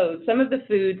shows some of the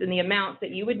foods and the amounts that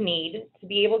you would need to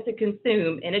be able to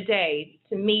consume in a day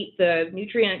to meet the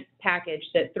nutrient package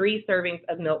that 3 servings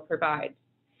of milk provides.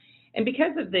 And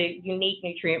because of the unique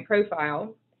nutrient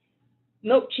profile,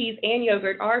 milk, cheese, and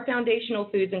yogurt are foundational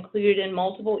foods included in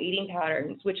multiple eating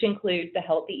patterns, which include the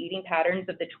healthy eating patterns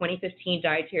of the 2015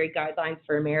 Dietary Guidelines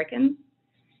for Americans,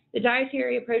 the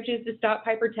Dietary Approaches to Stop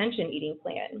Hypertension Eating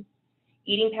Plan,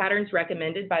 eating patterns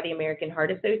recommended by the American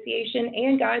Heart Association,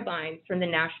 and guidelines from the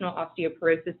National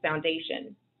Osteoporosis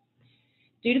Foundation.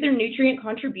 Due to their nutrient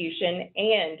contribution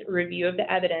and review of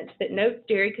the evidence that notes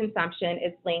dairy consumption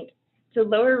is linked to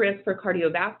lower risk for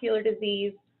cardiovascular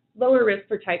disease, lower risk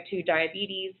for type 2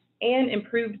 diabetes, and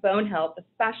improved bone health,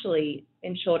 especially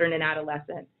in children and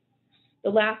adolescents. The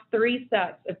last 3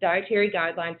 sets of Dietary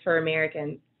Guidelines for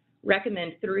Americans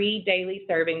recommend 3 daily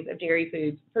servings of dairy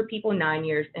foods for people 9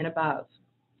 years and above.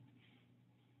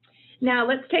 Now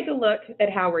let's take a look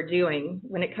at how we're doing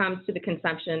when it comes to the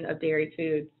consumption of dairy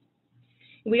foods.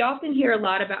 We often hear a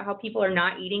lot about how people are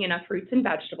not eating enough fruits and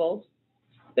vegetables,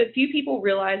 but few people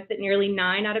realize that nearly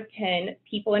 9 out of 10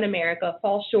 people in America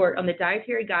fall short on the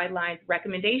Dietary Guidelines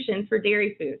recommendations for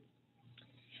dairy foods.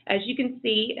 As you can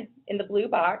see in the blue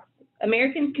box,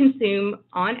 Americans consume,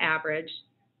 on average,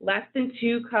 less than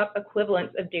 2 cup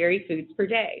equivalents of dairy foods per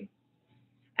day.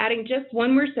 Adding just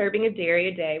 1 more serving of dairy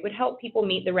a day would help people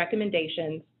meet the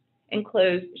recommendations and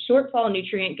close shortfall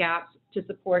nutrient gaps to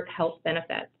support health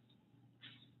benefits.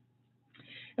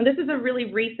 And this is a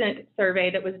really recent survey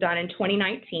that was done in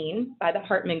 2019 by the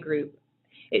Hartman Group.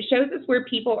 It shows us where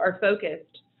people are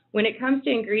focused when it comes to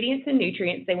ingredients and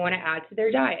nutrients they want to add to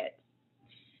their diet.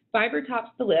 Fiber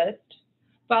tops the list,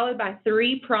 followed by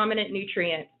 3 prominent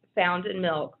nutrients found in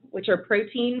milk, which are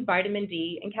protein, vitamin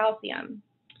D, and calcium.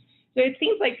 So it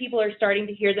seems like people are starting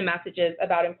to hear the messages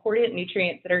about important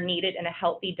nutrients that are needed in a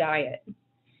healthy diet.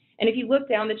 And if you look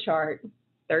down the chart,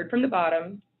 3rd from the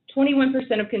bottom,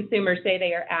 21% of consumers say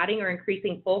they are adding or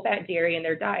increasing full-fat dairy in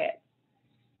their diet.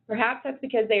 Perhaps that's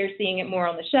because they are seeing it more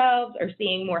on the shelves or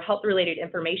seeing more health-related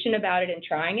information about it and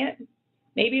trying it.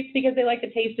 Maybe it's because they like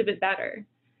the taste of it better.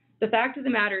 The fact of the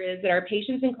matter is that our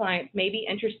patients and clients may be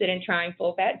interested in trying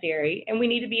full-fat dairy, and we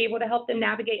need to be able to help them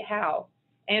navigate how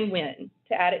and when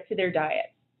to add it to their diet.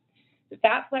 The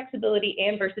fat flexibility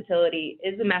and versatility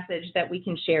is a message that we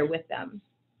can share with them.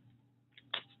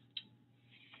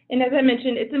 And as I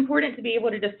mentioned, it's important to be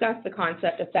able to discuss the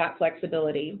concept of fat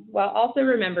flexibility while also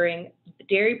remembering the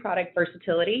dairy product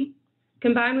versatility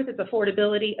combined with its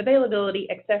affordability, availability,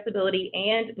 accessibility,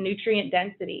 and nutrient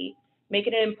density make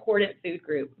it an important food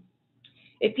group.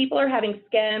 If people are having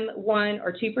skim, 1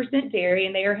 or 2% dairy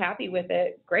and they are happy with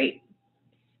it, great.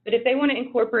 But if they want to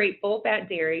incorporate full-fat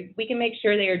dairy, we can make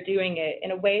sure they are doing it in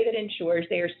a way that ensures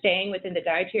they are staying within the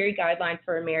Dietary Guidelines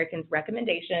for Americans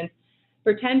recommendations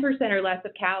for 10% or less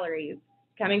of calories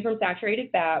coming from saturated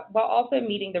fat, while also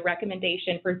meeting the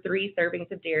recommendation for 3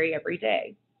 servings of dairy every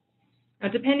day. Now,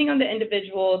 depending on the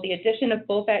individual, the addition of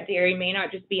full-fat dairy may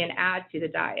not just be an add to the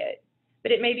diet,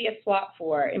 but it may be a swap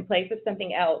for in place of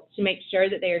something else to make sure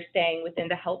that they are staying within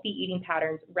the healthy eating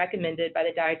patterns recommended by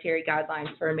the Dietary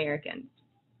Guidelines for Americans.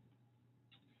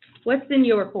 What's in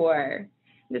your pour?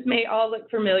 This may all look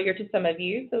familiar to some of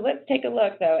you, so let's take a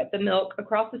look, though, at the milk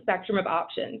across the spectrum of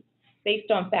options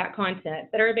based on fat content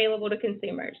that are available to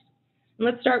consumers. And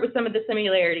let's start with some of the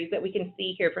similarities that we can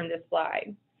see here from this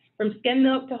slide. From skim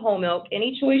milk to whole milk,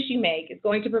 any choice you make is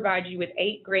going to provide you with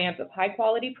 8 grams of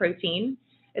high-quality protein,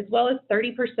 as well as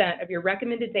 30% of your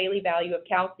recommended daily value of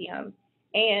calcium,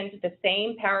 and the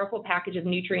same powerful package of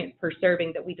nutrients per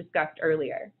serving that we discussed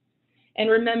earlier. And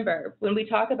remember, when we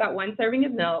talk about 1 serving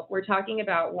of milk, we're talking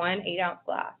about 1 8-ounce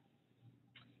glass.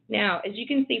 Now, as you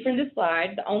can see from this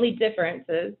slide, the only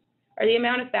differences are the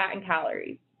amount of fat and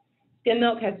calories. Skim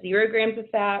milk has 0 grams of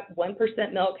fat,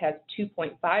 1% milk has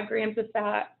 2.5 grams of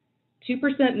fat,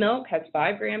 2% milk has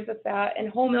 5 grams of fat, and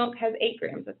whole milk has 8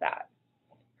 grams of fat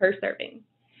per serving.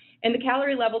 And the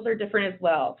calorie levels are different as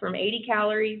well, from 80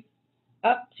 calories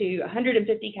up to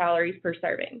 150 calories per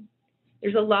serving.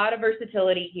 There's a lot of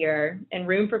versatility here and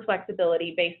room for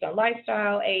flexibility based on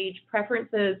lifestyle, age,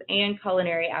 preferences, and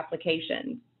culinary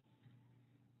applications.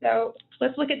 So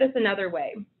let's look at this another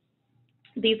way.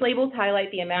 These labels highlight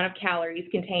the amount of calories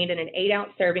contained in an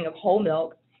 8-ounce serving of whole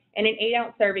milk and an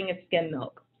 8-ounce serving of skim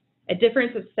milk, a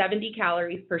difference of 70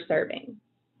 calories per serving.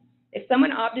 If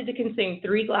someone opted to consume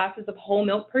 3 glasses of whole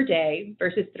milk per day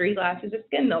versus 3 glasses of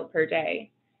skim milk per day,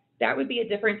 that would be a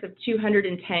difference of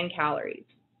 210 calories.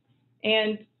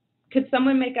 And could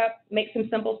someone make some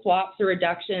simple swaps or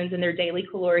reductions in their daily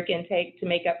caloric intake to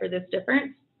make up for this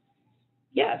difference?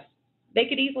 Yes, they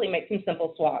could easily make some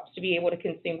simple swaps to be able to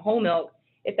consume whole milk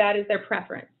if that is their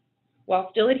preference, while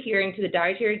still adhering to the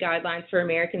Dietary Guidelines for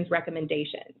Americans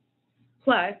recommendations.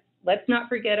 Plus, let's not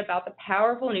forget about the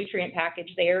powerful nutrient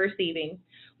package they are receiving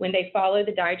when they follow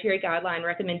the Dietary Guideline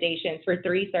recommendations for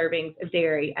 3 servings of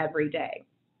dairy every day.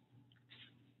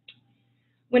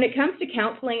 When it comes to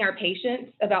counseling our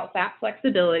patients about fat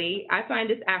flexibility, I find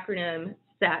this acronym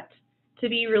SET to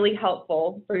be really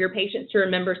helpful for your patients to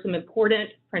remember some important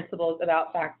principles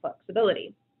about fat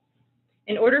flexibility.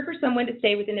 In order for someone to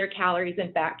stay within their calories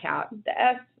and fat cap, the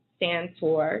S stands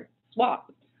for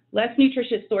SWAP, less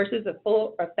nutritious sources of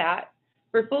fuller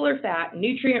fat,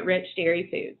 nutrient-rich dairy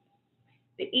foods.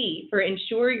 The E for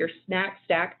ensure your snacks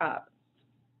stack up.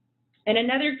 And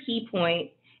another key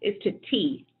point is to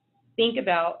T, think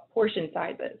about portion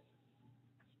sizes.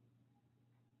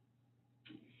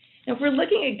 Now, if we're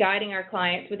looking at guiding our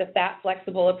clients with a fat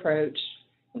flexible approach,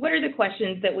 what are the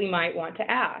questions that we might want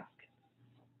to ask?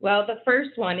 Well, the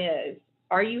first one is,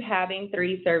 are you having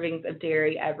 3 servings of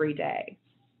dairy every day?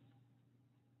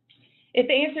 If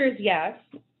the answer is yes,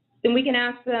 then we can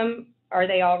ask them, are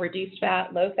they all reduced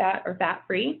fat, low fat, or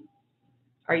fat-free?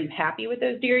 Are you happy with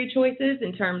those dairy choices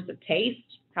in terms of taste,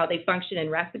 how they function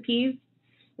in recipes?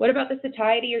 What about the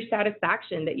satiety or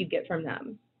satisfaction that you get from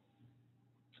them?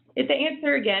 If the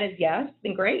answer again is yes,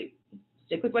 then great,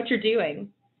 stick with what you're doing.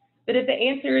 But if the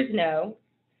answer is no,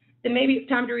 then maybe it's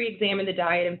time to re-examine the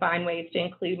diet and find ways to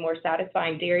include more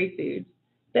satisfying dairy foods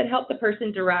that help the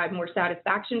person derive more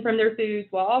satisfaction from their foods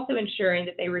while also ensuring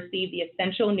that they receive the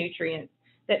essential nutrients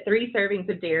that 3 servings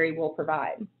of dairy will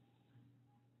provide.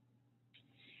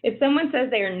 If someone says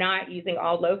they are not using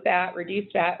all low-fat,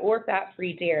 reduced fat, or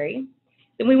fat-free dairy,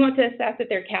 then we want to assess if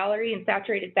their calorie and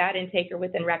saturated fat intake are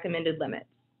within recommended limits.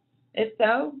 If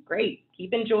so, great,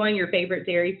 keep enjoying your favorite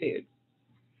dairy foods.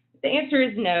 If the answer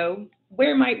is no,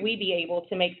 where might we be able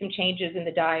to make some changes in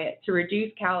the diet to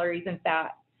reduce calories and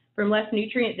fat from less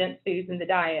nutrient-dense foods in the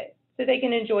diet so they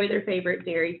can enjoy their favorite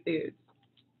dairy foods?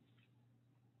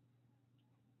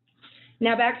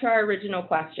 Now back to our original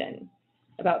question.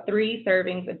 about 3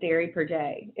 servings of dairy per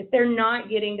day. If they're not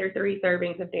getting their 3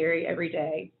 servings of dairy every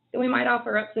day, then we might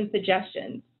offer up some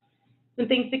suggestions. Some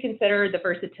things to consider are the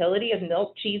versatility of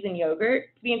milk, cheese, and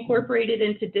yogurt to be incorporated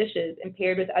into dishes and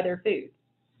paired with other foods.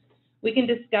 We can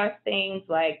discuss things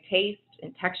like taste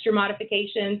and texture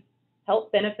modifications,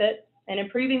 health benefits, and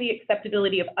improving the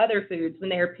acceptability of other foods when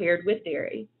they are paired with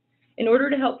dairy, in order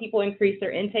to help people increase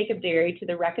their intake of dairy to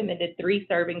the recommended 3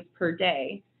 servings per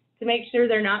day to make sure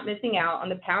they're not missing out on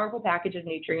the powerful package of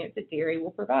nutrients that dairy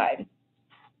will provide.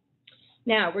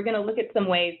 Now, we're going to look at some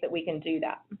ways that we can do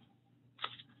that.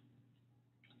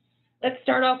 Let's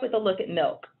start off with a look at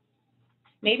milk.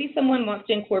 Maybe someone wants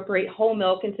to incorporate whole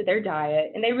milk into their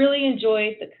diet, and they really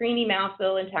enjoy the creamy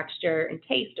mouthfeel and texture and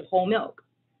taste of whole milk.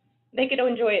 They could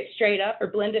enjoy it straight up or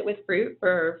blend it with fruit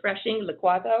for a refreshing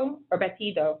licuado or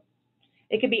batido.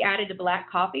 It could be added to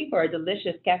black coffee for a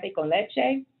delicious café con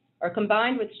leche, or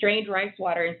combined with strained rice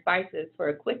water and spices for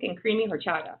a quick and creamy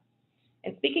horchata.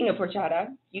 And speaking of horchata,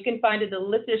 you can find a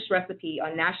delicious recipe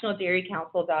on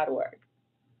nationaldairycouncil.org.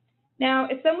 Now,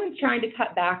 if someone's trying to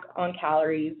cut back on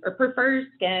calories or prefers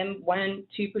skim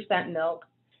 1–2% milk,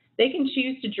 they can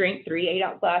choose to drink 3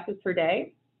 8-ounce glasses per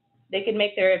day. They can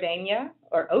make their avena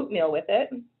or oatmeal with it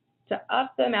to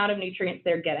up the amount of nutrients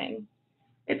they're getting.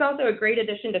 It's also a great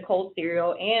addition to cold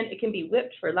cereal, and it can be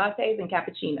whipped for lattes and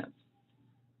cappuccinos.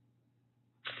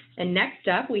 And next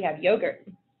up, we have yogurt.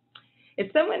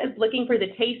 If someone is looking for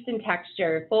the taste and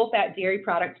texture full-fat dairy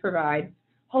products provide,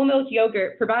 whole milk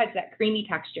yogurt provides that creamy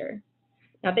texture.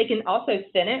 Now, they can also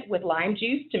thin it with lime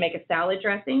juice to make a salad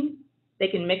dressing. They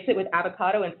can mix it with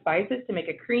avocado and spices to make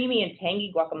a creamy and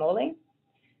tangy guacamole.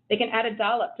 They can add a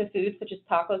dollop to foods such as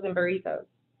tacos and burritos.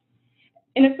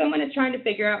 And if someone is trying to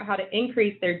figure out how to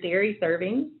increase their dairy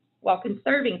servings while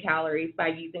conserving calories by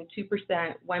using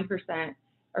 2%, 1%,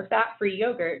 or fat-free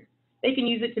yogurt, they can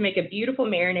use it to make a beautiful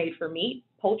marinade for meat,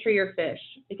 poultry, or fish,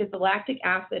 because the lactic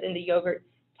acid in the yogurt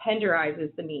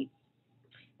tenderizes the meat.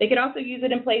 They could also use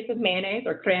it in place of mayonnaise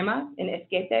or crema in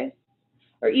esquetes,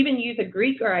 or even use a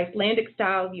Greek or Icelandic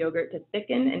style yogurt to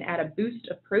thicken and add a boost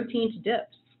of protein to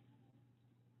dips.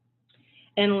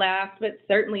 And last but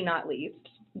certainly not least,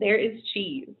 there is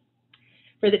cheese.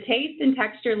 For the taste and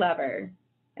texture lover,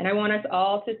 and I want us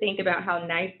all to think about how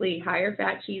nicely higher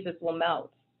fat cheeses will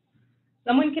melt.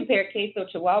 Someone can pair queso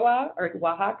Chihuahua or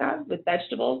Oaxaca with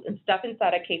vegetables and stuff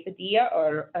inside a quesadilla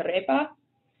or arepa.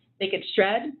 They could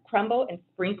shred, crumble, and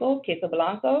sprinkle queso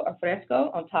blanco or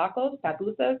fresco on tacos,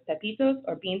 pupusas, pepitos,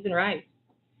 or beans and rice.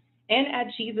 And add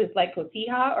cheeses like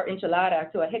cotija or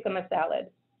enchilada to a jicama salad.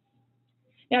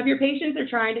 Now, if your patients are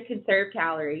trying to conserve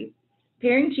calories,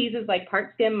 pairing cheeses like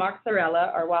part skim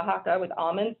mozzarella or Oaxaca with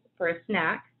almonds for a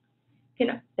snack,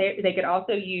 they could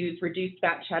also use reduced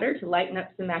fat cheddar to lighten up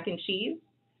some mac and cheese,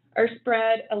 or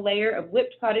spread a layer of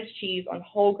whipped cottage cheese on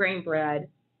whole grain bread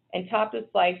and top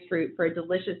with sliced fruit for a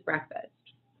delicious breakfast.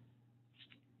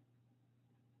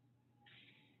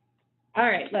 All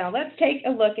right, now let's take a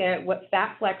look at what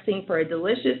fat flexing for a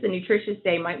delicious and nutritious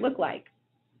day might look like.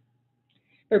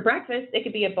 For breakfast, it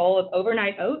could be a bowl of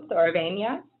overnight oats or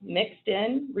avena, mixed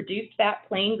in reduced fat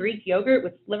plain Greek yogurt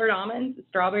with slivered almonds,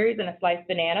 strawberries, and a sliced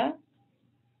banana.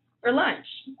 For lunch,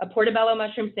 a portobello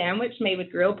mushroom sandwich made with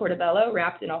grilled portobello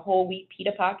wrapped in a whole wheat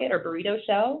pita pocket or burrito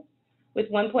shell with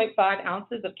 1.5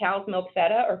 ounces of cow's milk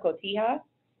feta or cotija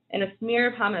and a smear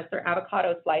of hummus or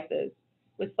avocado slices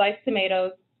with sliced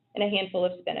tomatoes and a handful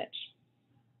of spinach.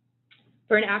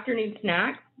 For an afternoon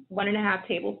snack, 1½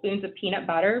 tablespoons of peanut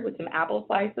butter with some apple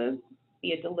slices,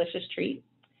 be a delicious treat.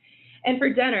 And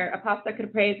for dinner, a pasta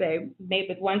caprese made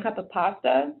with 1 cup of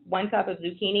pasta, 1 cup of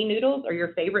zucchini noodles or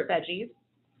your favorite veggies,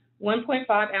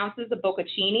 1.5 ounces of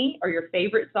bocconcini or your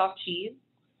favorite soft cheese,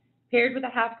 paired with a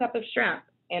 ½ cup of shrimp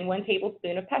and 1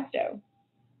 tablespoon of pesto.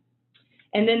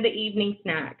 And then the evening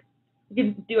snack. You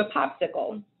can do a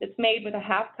popsicle that's made with a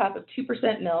 ½ cup of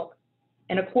 2% milk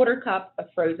and a ¼ cup of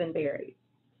frozen berries.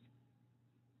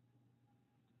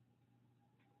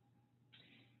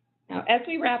 Now, as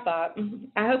we wrap up,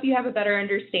 I hope you have a better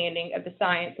understanding of the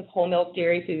science of whole milk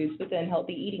dairy foods within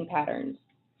healthy eating patterns.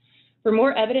 For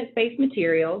more evidence-based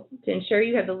materials to ensure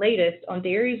you have the latest on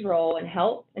dairy's role in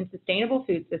health and sustainable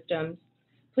food systems,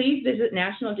 please visit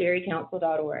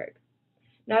nationaldairycouncil.org.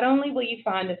 Not only will you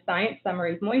find the science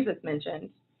summaries Moises mentioned,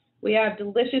 we have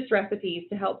delicious recipes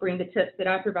to help bring the tips that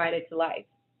I provided to life,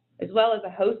 as well as a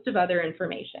host of other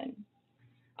information.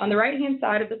 On the right-hand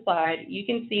side of the slide, you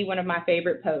can see one of my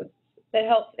favorite posts that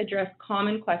helps address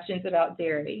common questions about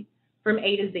dairy from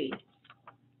A to Z.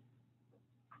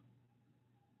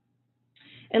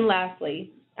 And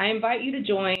lastly, I invite you to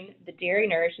join the Dairy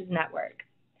Nourishes Network.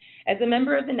 As a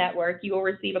member of the network, you will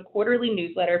receive a quarterly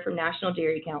newsletter from National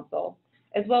Dairy Council,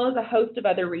 as well as a host of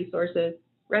other resources,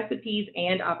 recipes,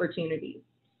 and opportunities.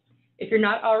 If you're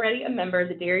not already a member of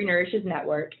the Dairy Nourishes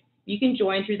Network, you can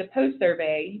join through the post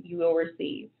survey you will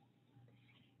receive.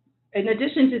 In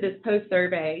addition to this post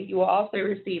survey, you will also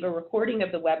receive a recording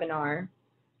of the webinar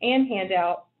and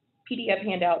PDF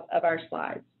handout of our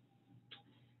slides.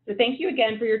 So thank you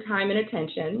again for your time and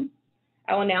attention.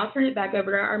 I will now turn it back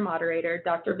over to our moderator,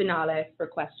 Dr. Vinales, for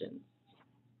questions.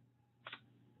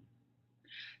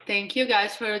 Thank you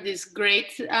guys for this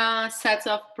great sets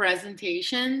of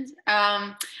presentations.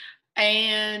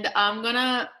 And I'm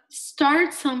gonna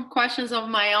start some questions of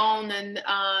my own, and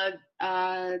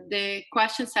the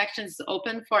question section is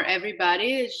open for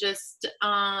everybody. It's just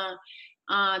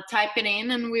type it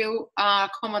in and we'll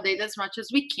accommodate as much as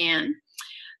we can.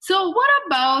 So what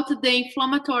about the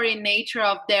inflammatory nature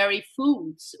of dairy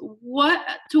foods?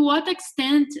 To what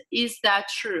extent is that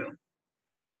true?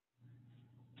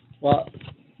 Well,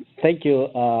 thank you,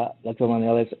 Dr.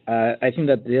 Manuelis. I think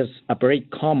that there's a very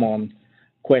common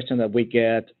question that we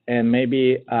get, and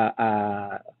maybe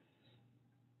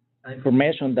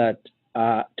information that,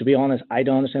 to be honest, I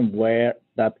don't understand where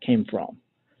that came from.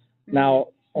 Mm-hmm. Now,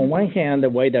 on one hand, the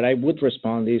way that I would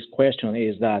respond to this question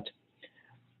is that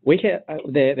we have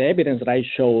the evidence that I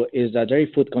show is that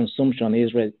dairy food consumption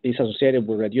is associated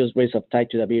with reduced risk of type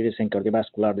 2 diabetes and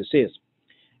cardiovascular disease.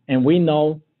 And we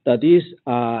know that these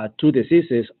two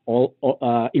diseases,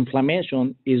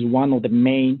 inflammation is one of the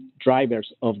main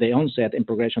drivers of the onset and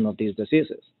progression of these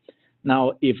diseases.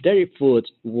 Now, if dairy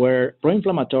foods were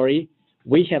pro-inflammatory,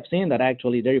 we have seen that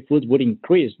actually dairy foods would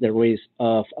increase the risk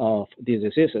of these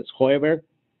diseases. However,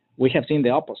 we have seen the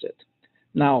opposite.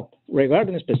 Now,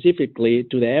 regarding specifically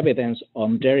to the evidence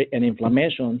on dairy and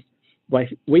inflammation, what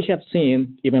we have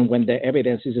seen, even when the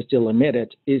evidence is still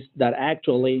limited, is that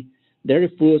actually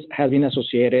dairy foods have been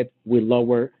associated with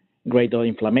lower grade of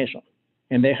inflammation.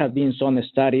 And there have been some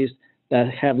studies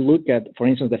that have looked at, for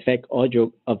instance, the effect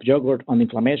of yogurt on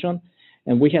inflammation.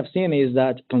 And we have seen is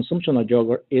that consumption of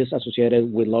yogurt is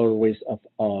associated with lower risk of,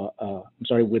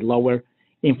 with lower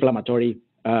inflammatory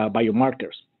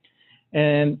biomarkers.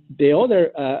 And the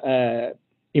other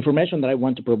information that I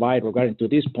want to provide regarding to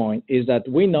this point is that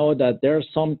we know that there are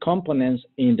some components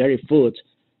in dairy foods,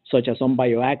 such as some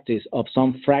bioactives of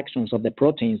some fractions of the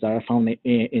proteins that are found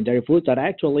in dairy foods that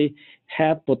actually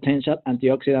have potential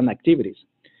antioxidant activities.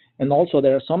 And also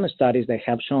there are some studies that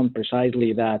have shown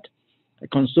precisely that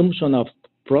consumption of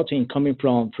protein coming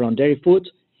from dairy foods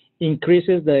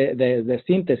increases the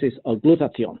synthesis of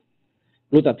glutathione.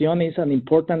 Glutathione is an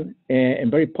important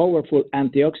and very powerful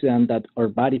antioxidant that our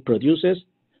body produces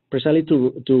precisely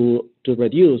to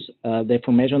reduce the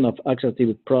formation of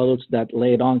oxidative products that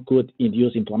later on could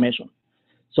induce inflammation.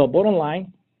 So bottom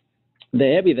line, the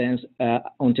evidence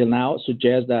until now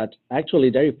suggests that actually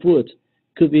dairy foods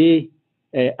could be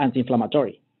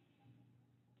anti-inflammatory.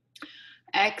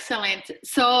 Excellent.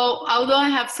 So although I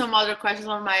have some other questions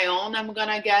on my own, I'm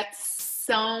gonna get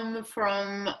some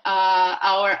from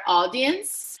our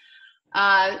audience.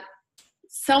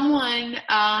 Someone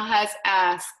has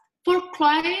asked, for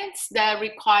clients that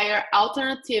require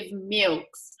alternative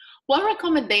milks, what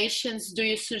recommendations do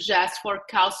you suggest for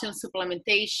calcium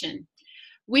supplementation?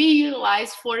 We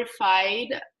utilize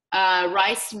fortified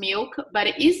rice milk,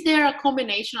 but is there a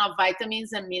combination of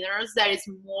vitamins and minerals that is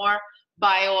more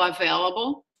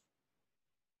bioavailable?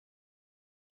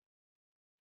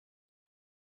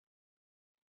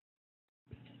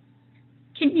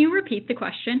 Can you repeat the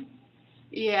question?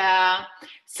 Yeah,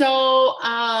 so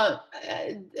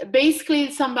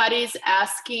basically somebody's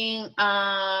asking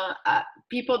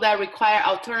people that require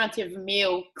alternative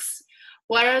milks,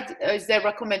 is the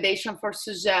recommendation for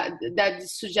that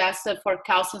is suggested for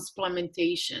calcium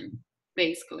supplementation,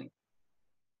 basically?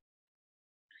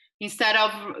 Instead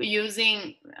of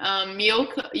using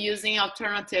milk, using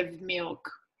alternative milk.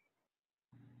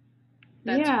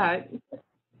 Yeah,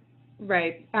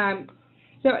 right.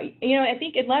 So, you know, I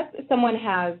think unless someone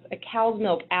has a cow's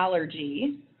milk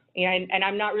allergy, and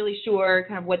I'm not really sure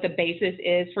kind of what the basis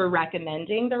is for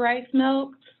recommending the rice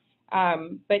milk,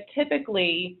 but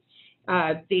typically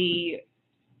the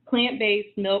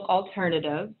plant-based milk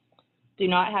alternatives do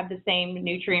not have the same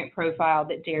nutrient profile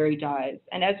that dairy does.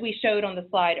 And as we showed on the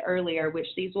slide earlier, which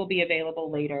these will be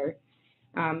available later,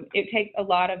 it takes a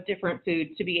lot of different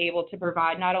foods to be able to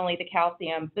provide not only the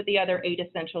calcium, but the other 8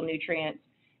 essential nutrients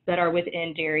that are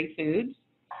within dairy foods.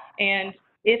 And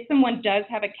if someone does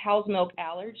have a cow's milk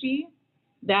allergy,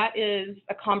 that is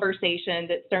a conversation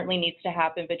that certainly needs to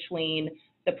happen between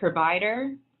the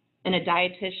provider and a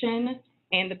dietitian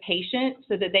and the patient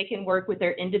so that they can work with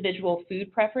their individual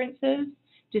food preferences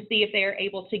to see if they are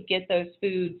able to get those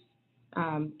foods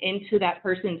into that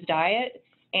person's diet,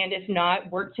 and if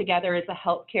not, work together as a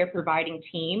healthcare providing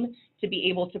team to be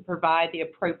able to provide the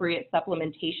appropriate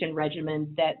supplementation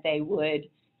regimen that they would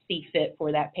see fit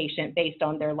for that patient based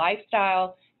on their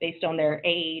lifestyle, based on their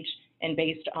age, and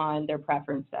based on their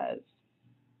preferences.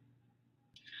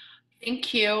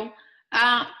 Thank you.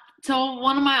 So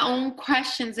one of my own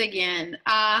questions again,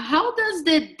 how does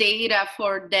the data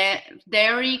for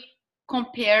dairy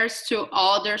compares to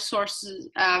other sources,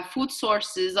 food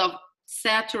sources of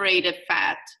saturated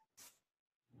fat?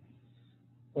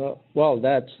 Well,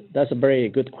 that's a very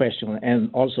good question and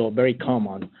also very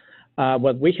common.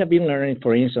 What we have been learning,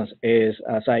 for instance, is,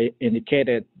 as I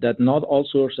indicated, that not all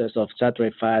sources of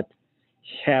saturated fat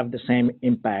have the same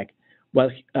impact. Well,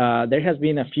 there has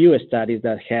been a few studies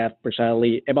that have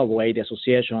precisely evaluated the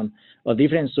association of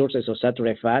different sources of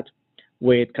saturated fat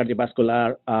with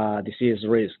cardiovascular disease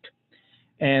risk.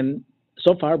 And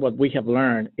so far, what we have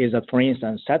learned is that, for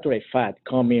instance, saturated fat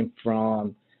coming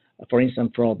from, for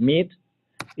instance, from meat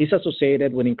is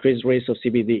associated with increased risk of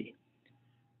CVD.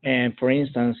 And for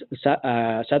instance,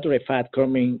 saturated fat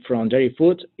coming from dairy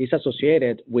foods is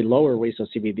associated with lower risk of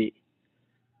CVD.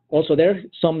 Also, there's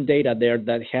some data there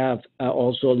that have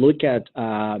also looked at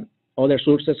other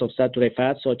sources of saturated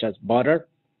fat, such as butter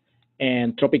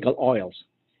and tropical oils.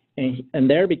 And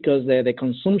there, because the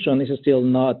consumption is still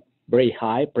not very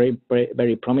high,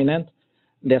 very prominent,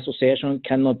 the association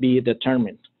cannot be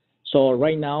determined. So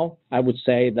right now, I would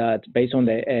say that based on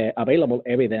the available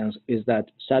evidence is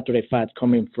that saturated fat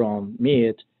coming from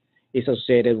meat is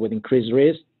associated with increased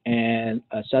risk, and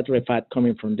saturated fat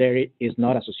coming from dairy is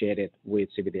not associated with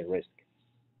CVD risk.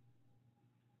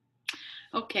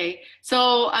 Okay,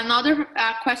 so another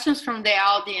questions from the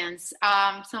audience.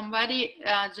 Somebody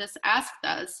just asked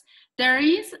us, there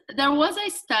was a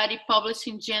study published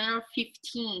in January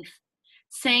 15th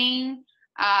saying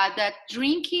that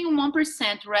drinking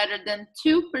 1% rather than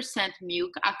 2%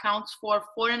 milk accounts for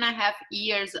 4.5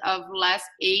 years of less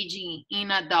aging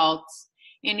in adults.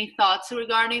 Any thoughts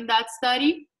regarding that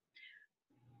study?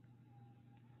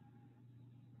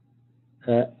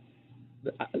 What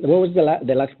was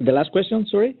the last question,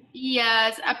 sorry?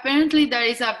 Yes, apparently there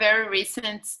is a very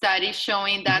recent study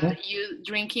showing that you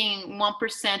drinking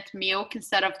 1% milk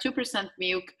instead of 2%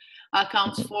 milk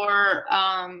accounts for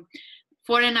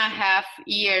 4.5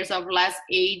 years of less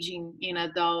aging in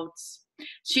adults.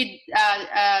 The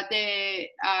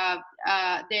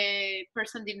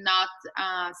person did not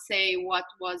say what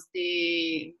was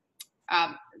the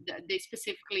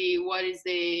specifically what is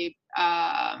the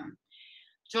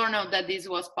journal that this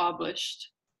was published.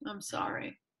 I'm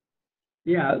sorry.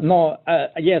 Yeah, no,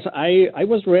 yes, I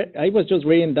was just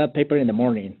reading that paper in the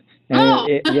morning.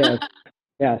 And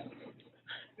yes.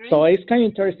 So it's kind of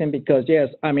interesting because, yes,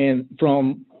 I mean,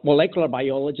 from molecular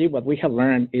biology, what we have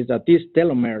learned is that these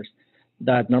telomeres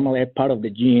that normally are part of the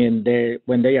gene,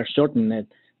 when they are shortened,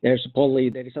 they're supposedly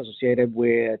that is associated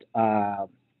with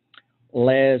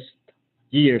less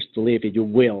years to live, if you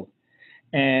will.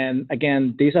 And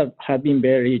again, these have been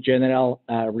very general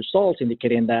results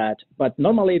indicating that, but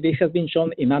normally this has been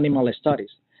shown in animal studies.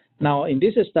 Now, in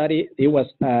this study, it was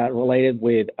related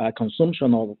with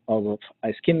consumption of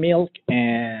skim milk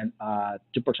and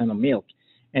 2% of milk.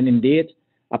 And indeed,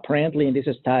 apparently in this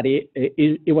study,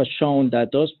 it was shown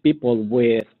that those people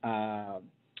with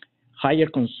higher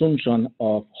consumption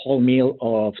of whole milk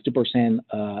of 2%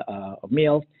 of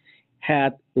milk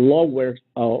had lower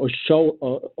or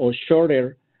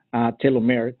shorter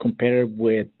telomere compared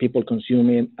with people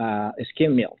consuming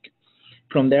skim milk.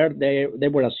 From there, they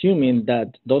were assuming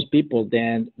that those people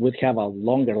then would have a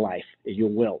longer life, if you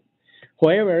will.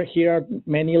 However, here are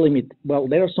many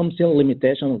there are some still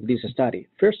limitations of this study.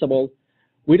 First of all,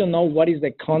 we don't know what is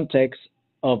the context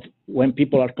of when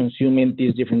people are consuming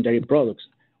these different dairy products.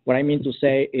 What I mean to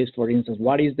say is, for instance,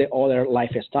 what is the other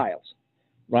lifestyles,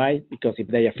 right? Because if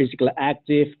they are physically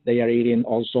active, they are eating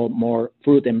also more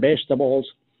fruit and vegetables,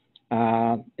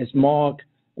 smoke,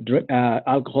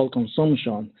 alcohol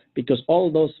consumption, because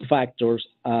all those factors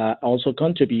also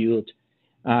contribute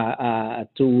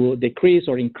to decrease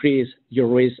or increase your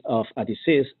risk of a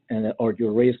disease or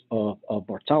your risk of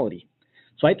mortality.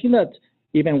 So I think that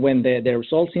even when the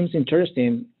result seems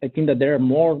interesting, I think that there are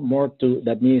more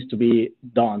that needs to be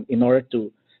done in order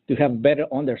to have better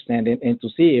understanding and to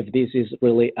see if this is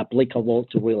really applicable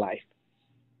to real life.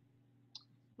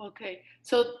 Okay,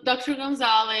 so Dr.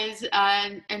 Gonzalez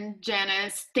and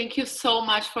Janice, thank you so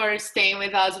much for staying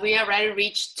with us. We already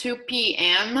reached 2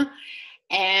 p.m.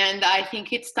 and I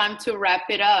think it's time to wrap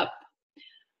it up.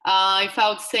 If I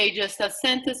would say just a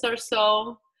sentence or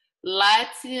so,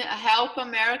 let's help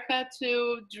America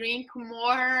to drink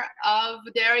more of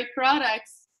dairy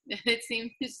products. It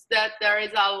seems that there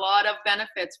is a lot of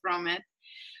benefits from it.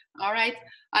 All right.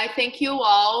 I thank you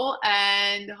all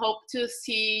and hope to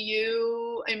see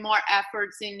you in more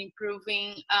efforts in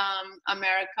improving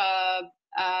America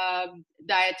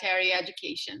dietary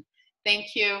education.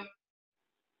 Thank you.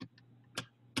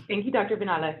 Thank you, Dr.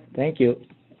 Vinales. Thank you.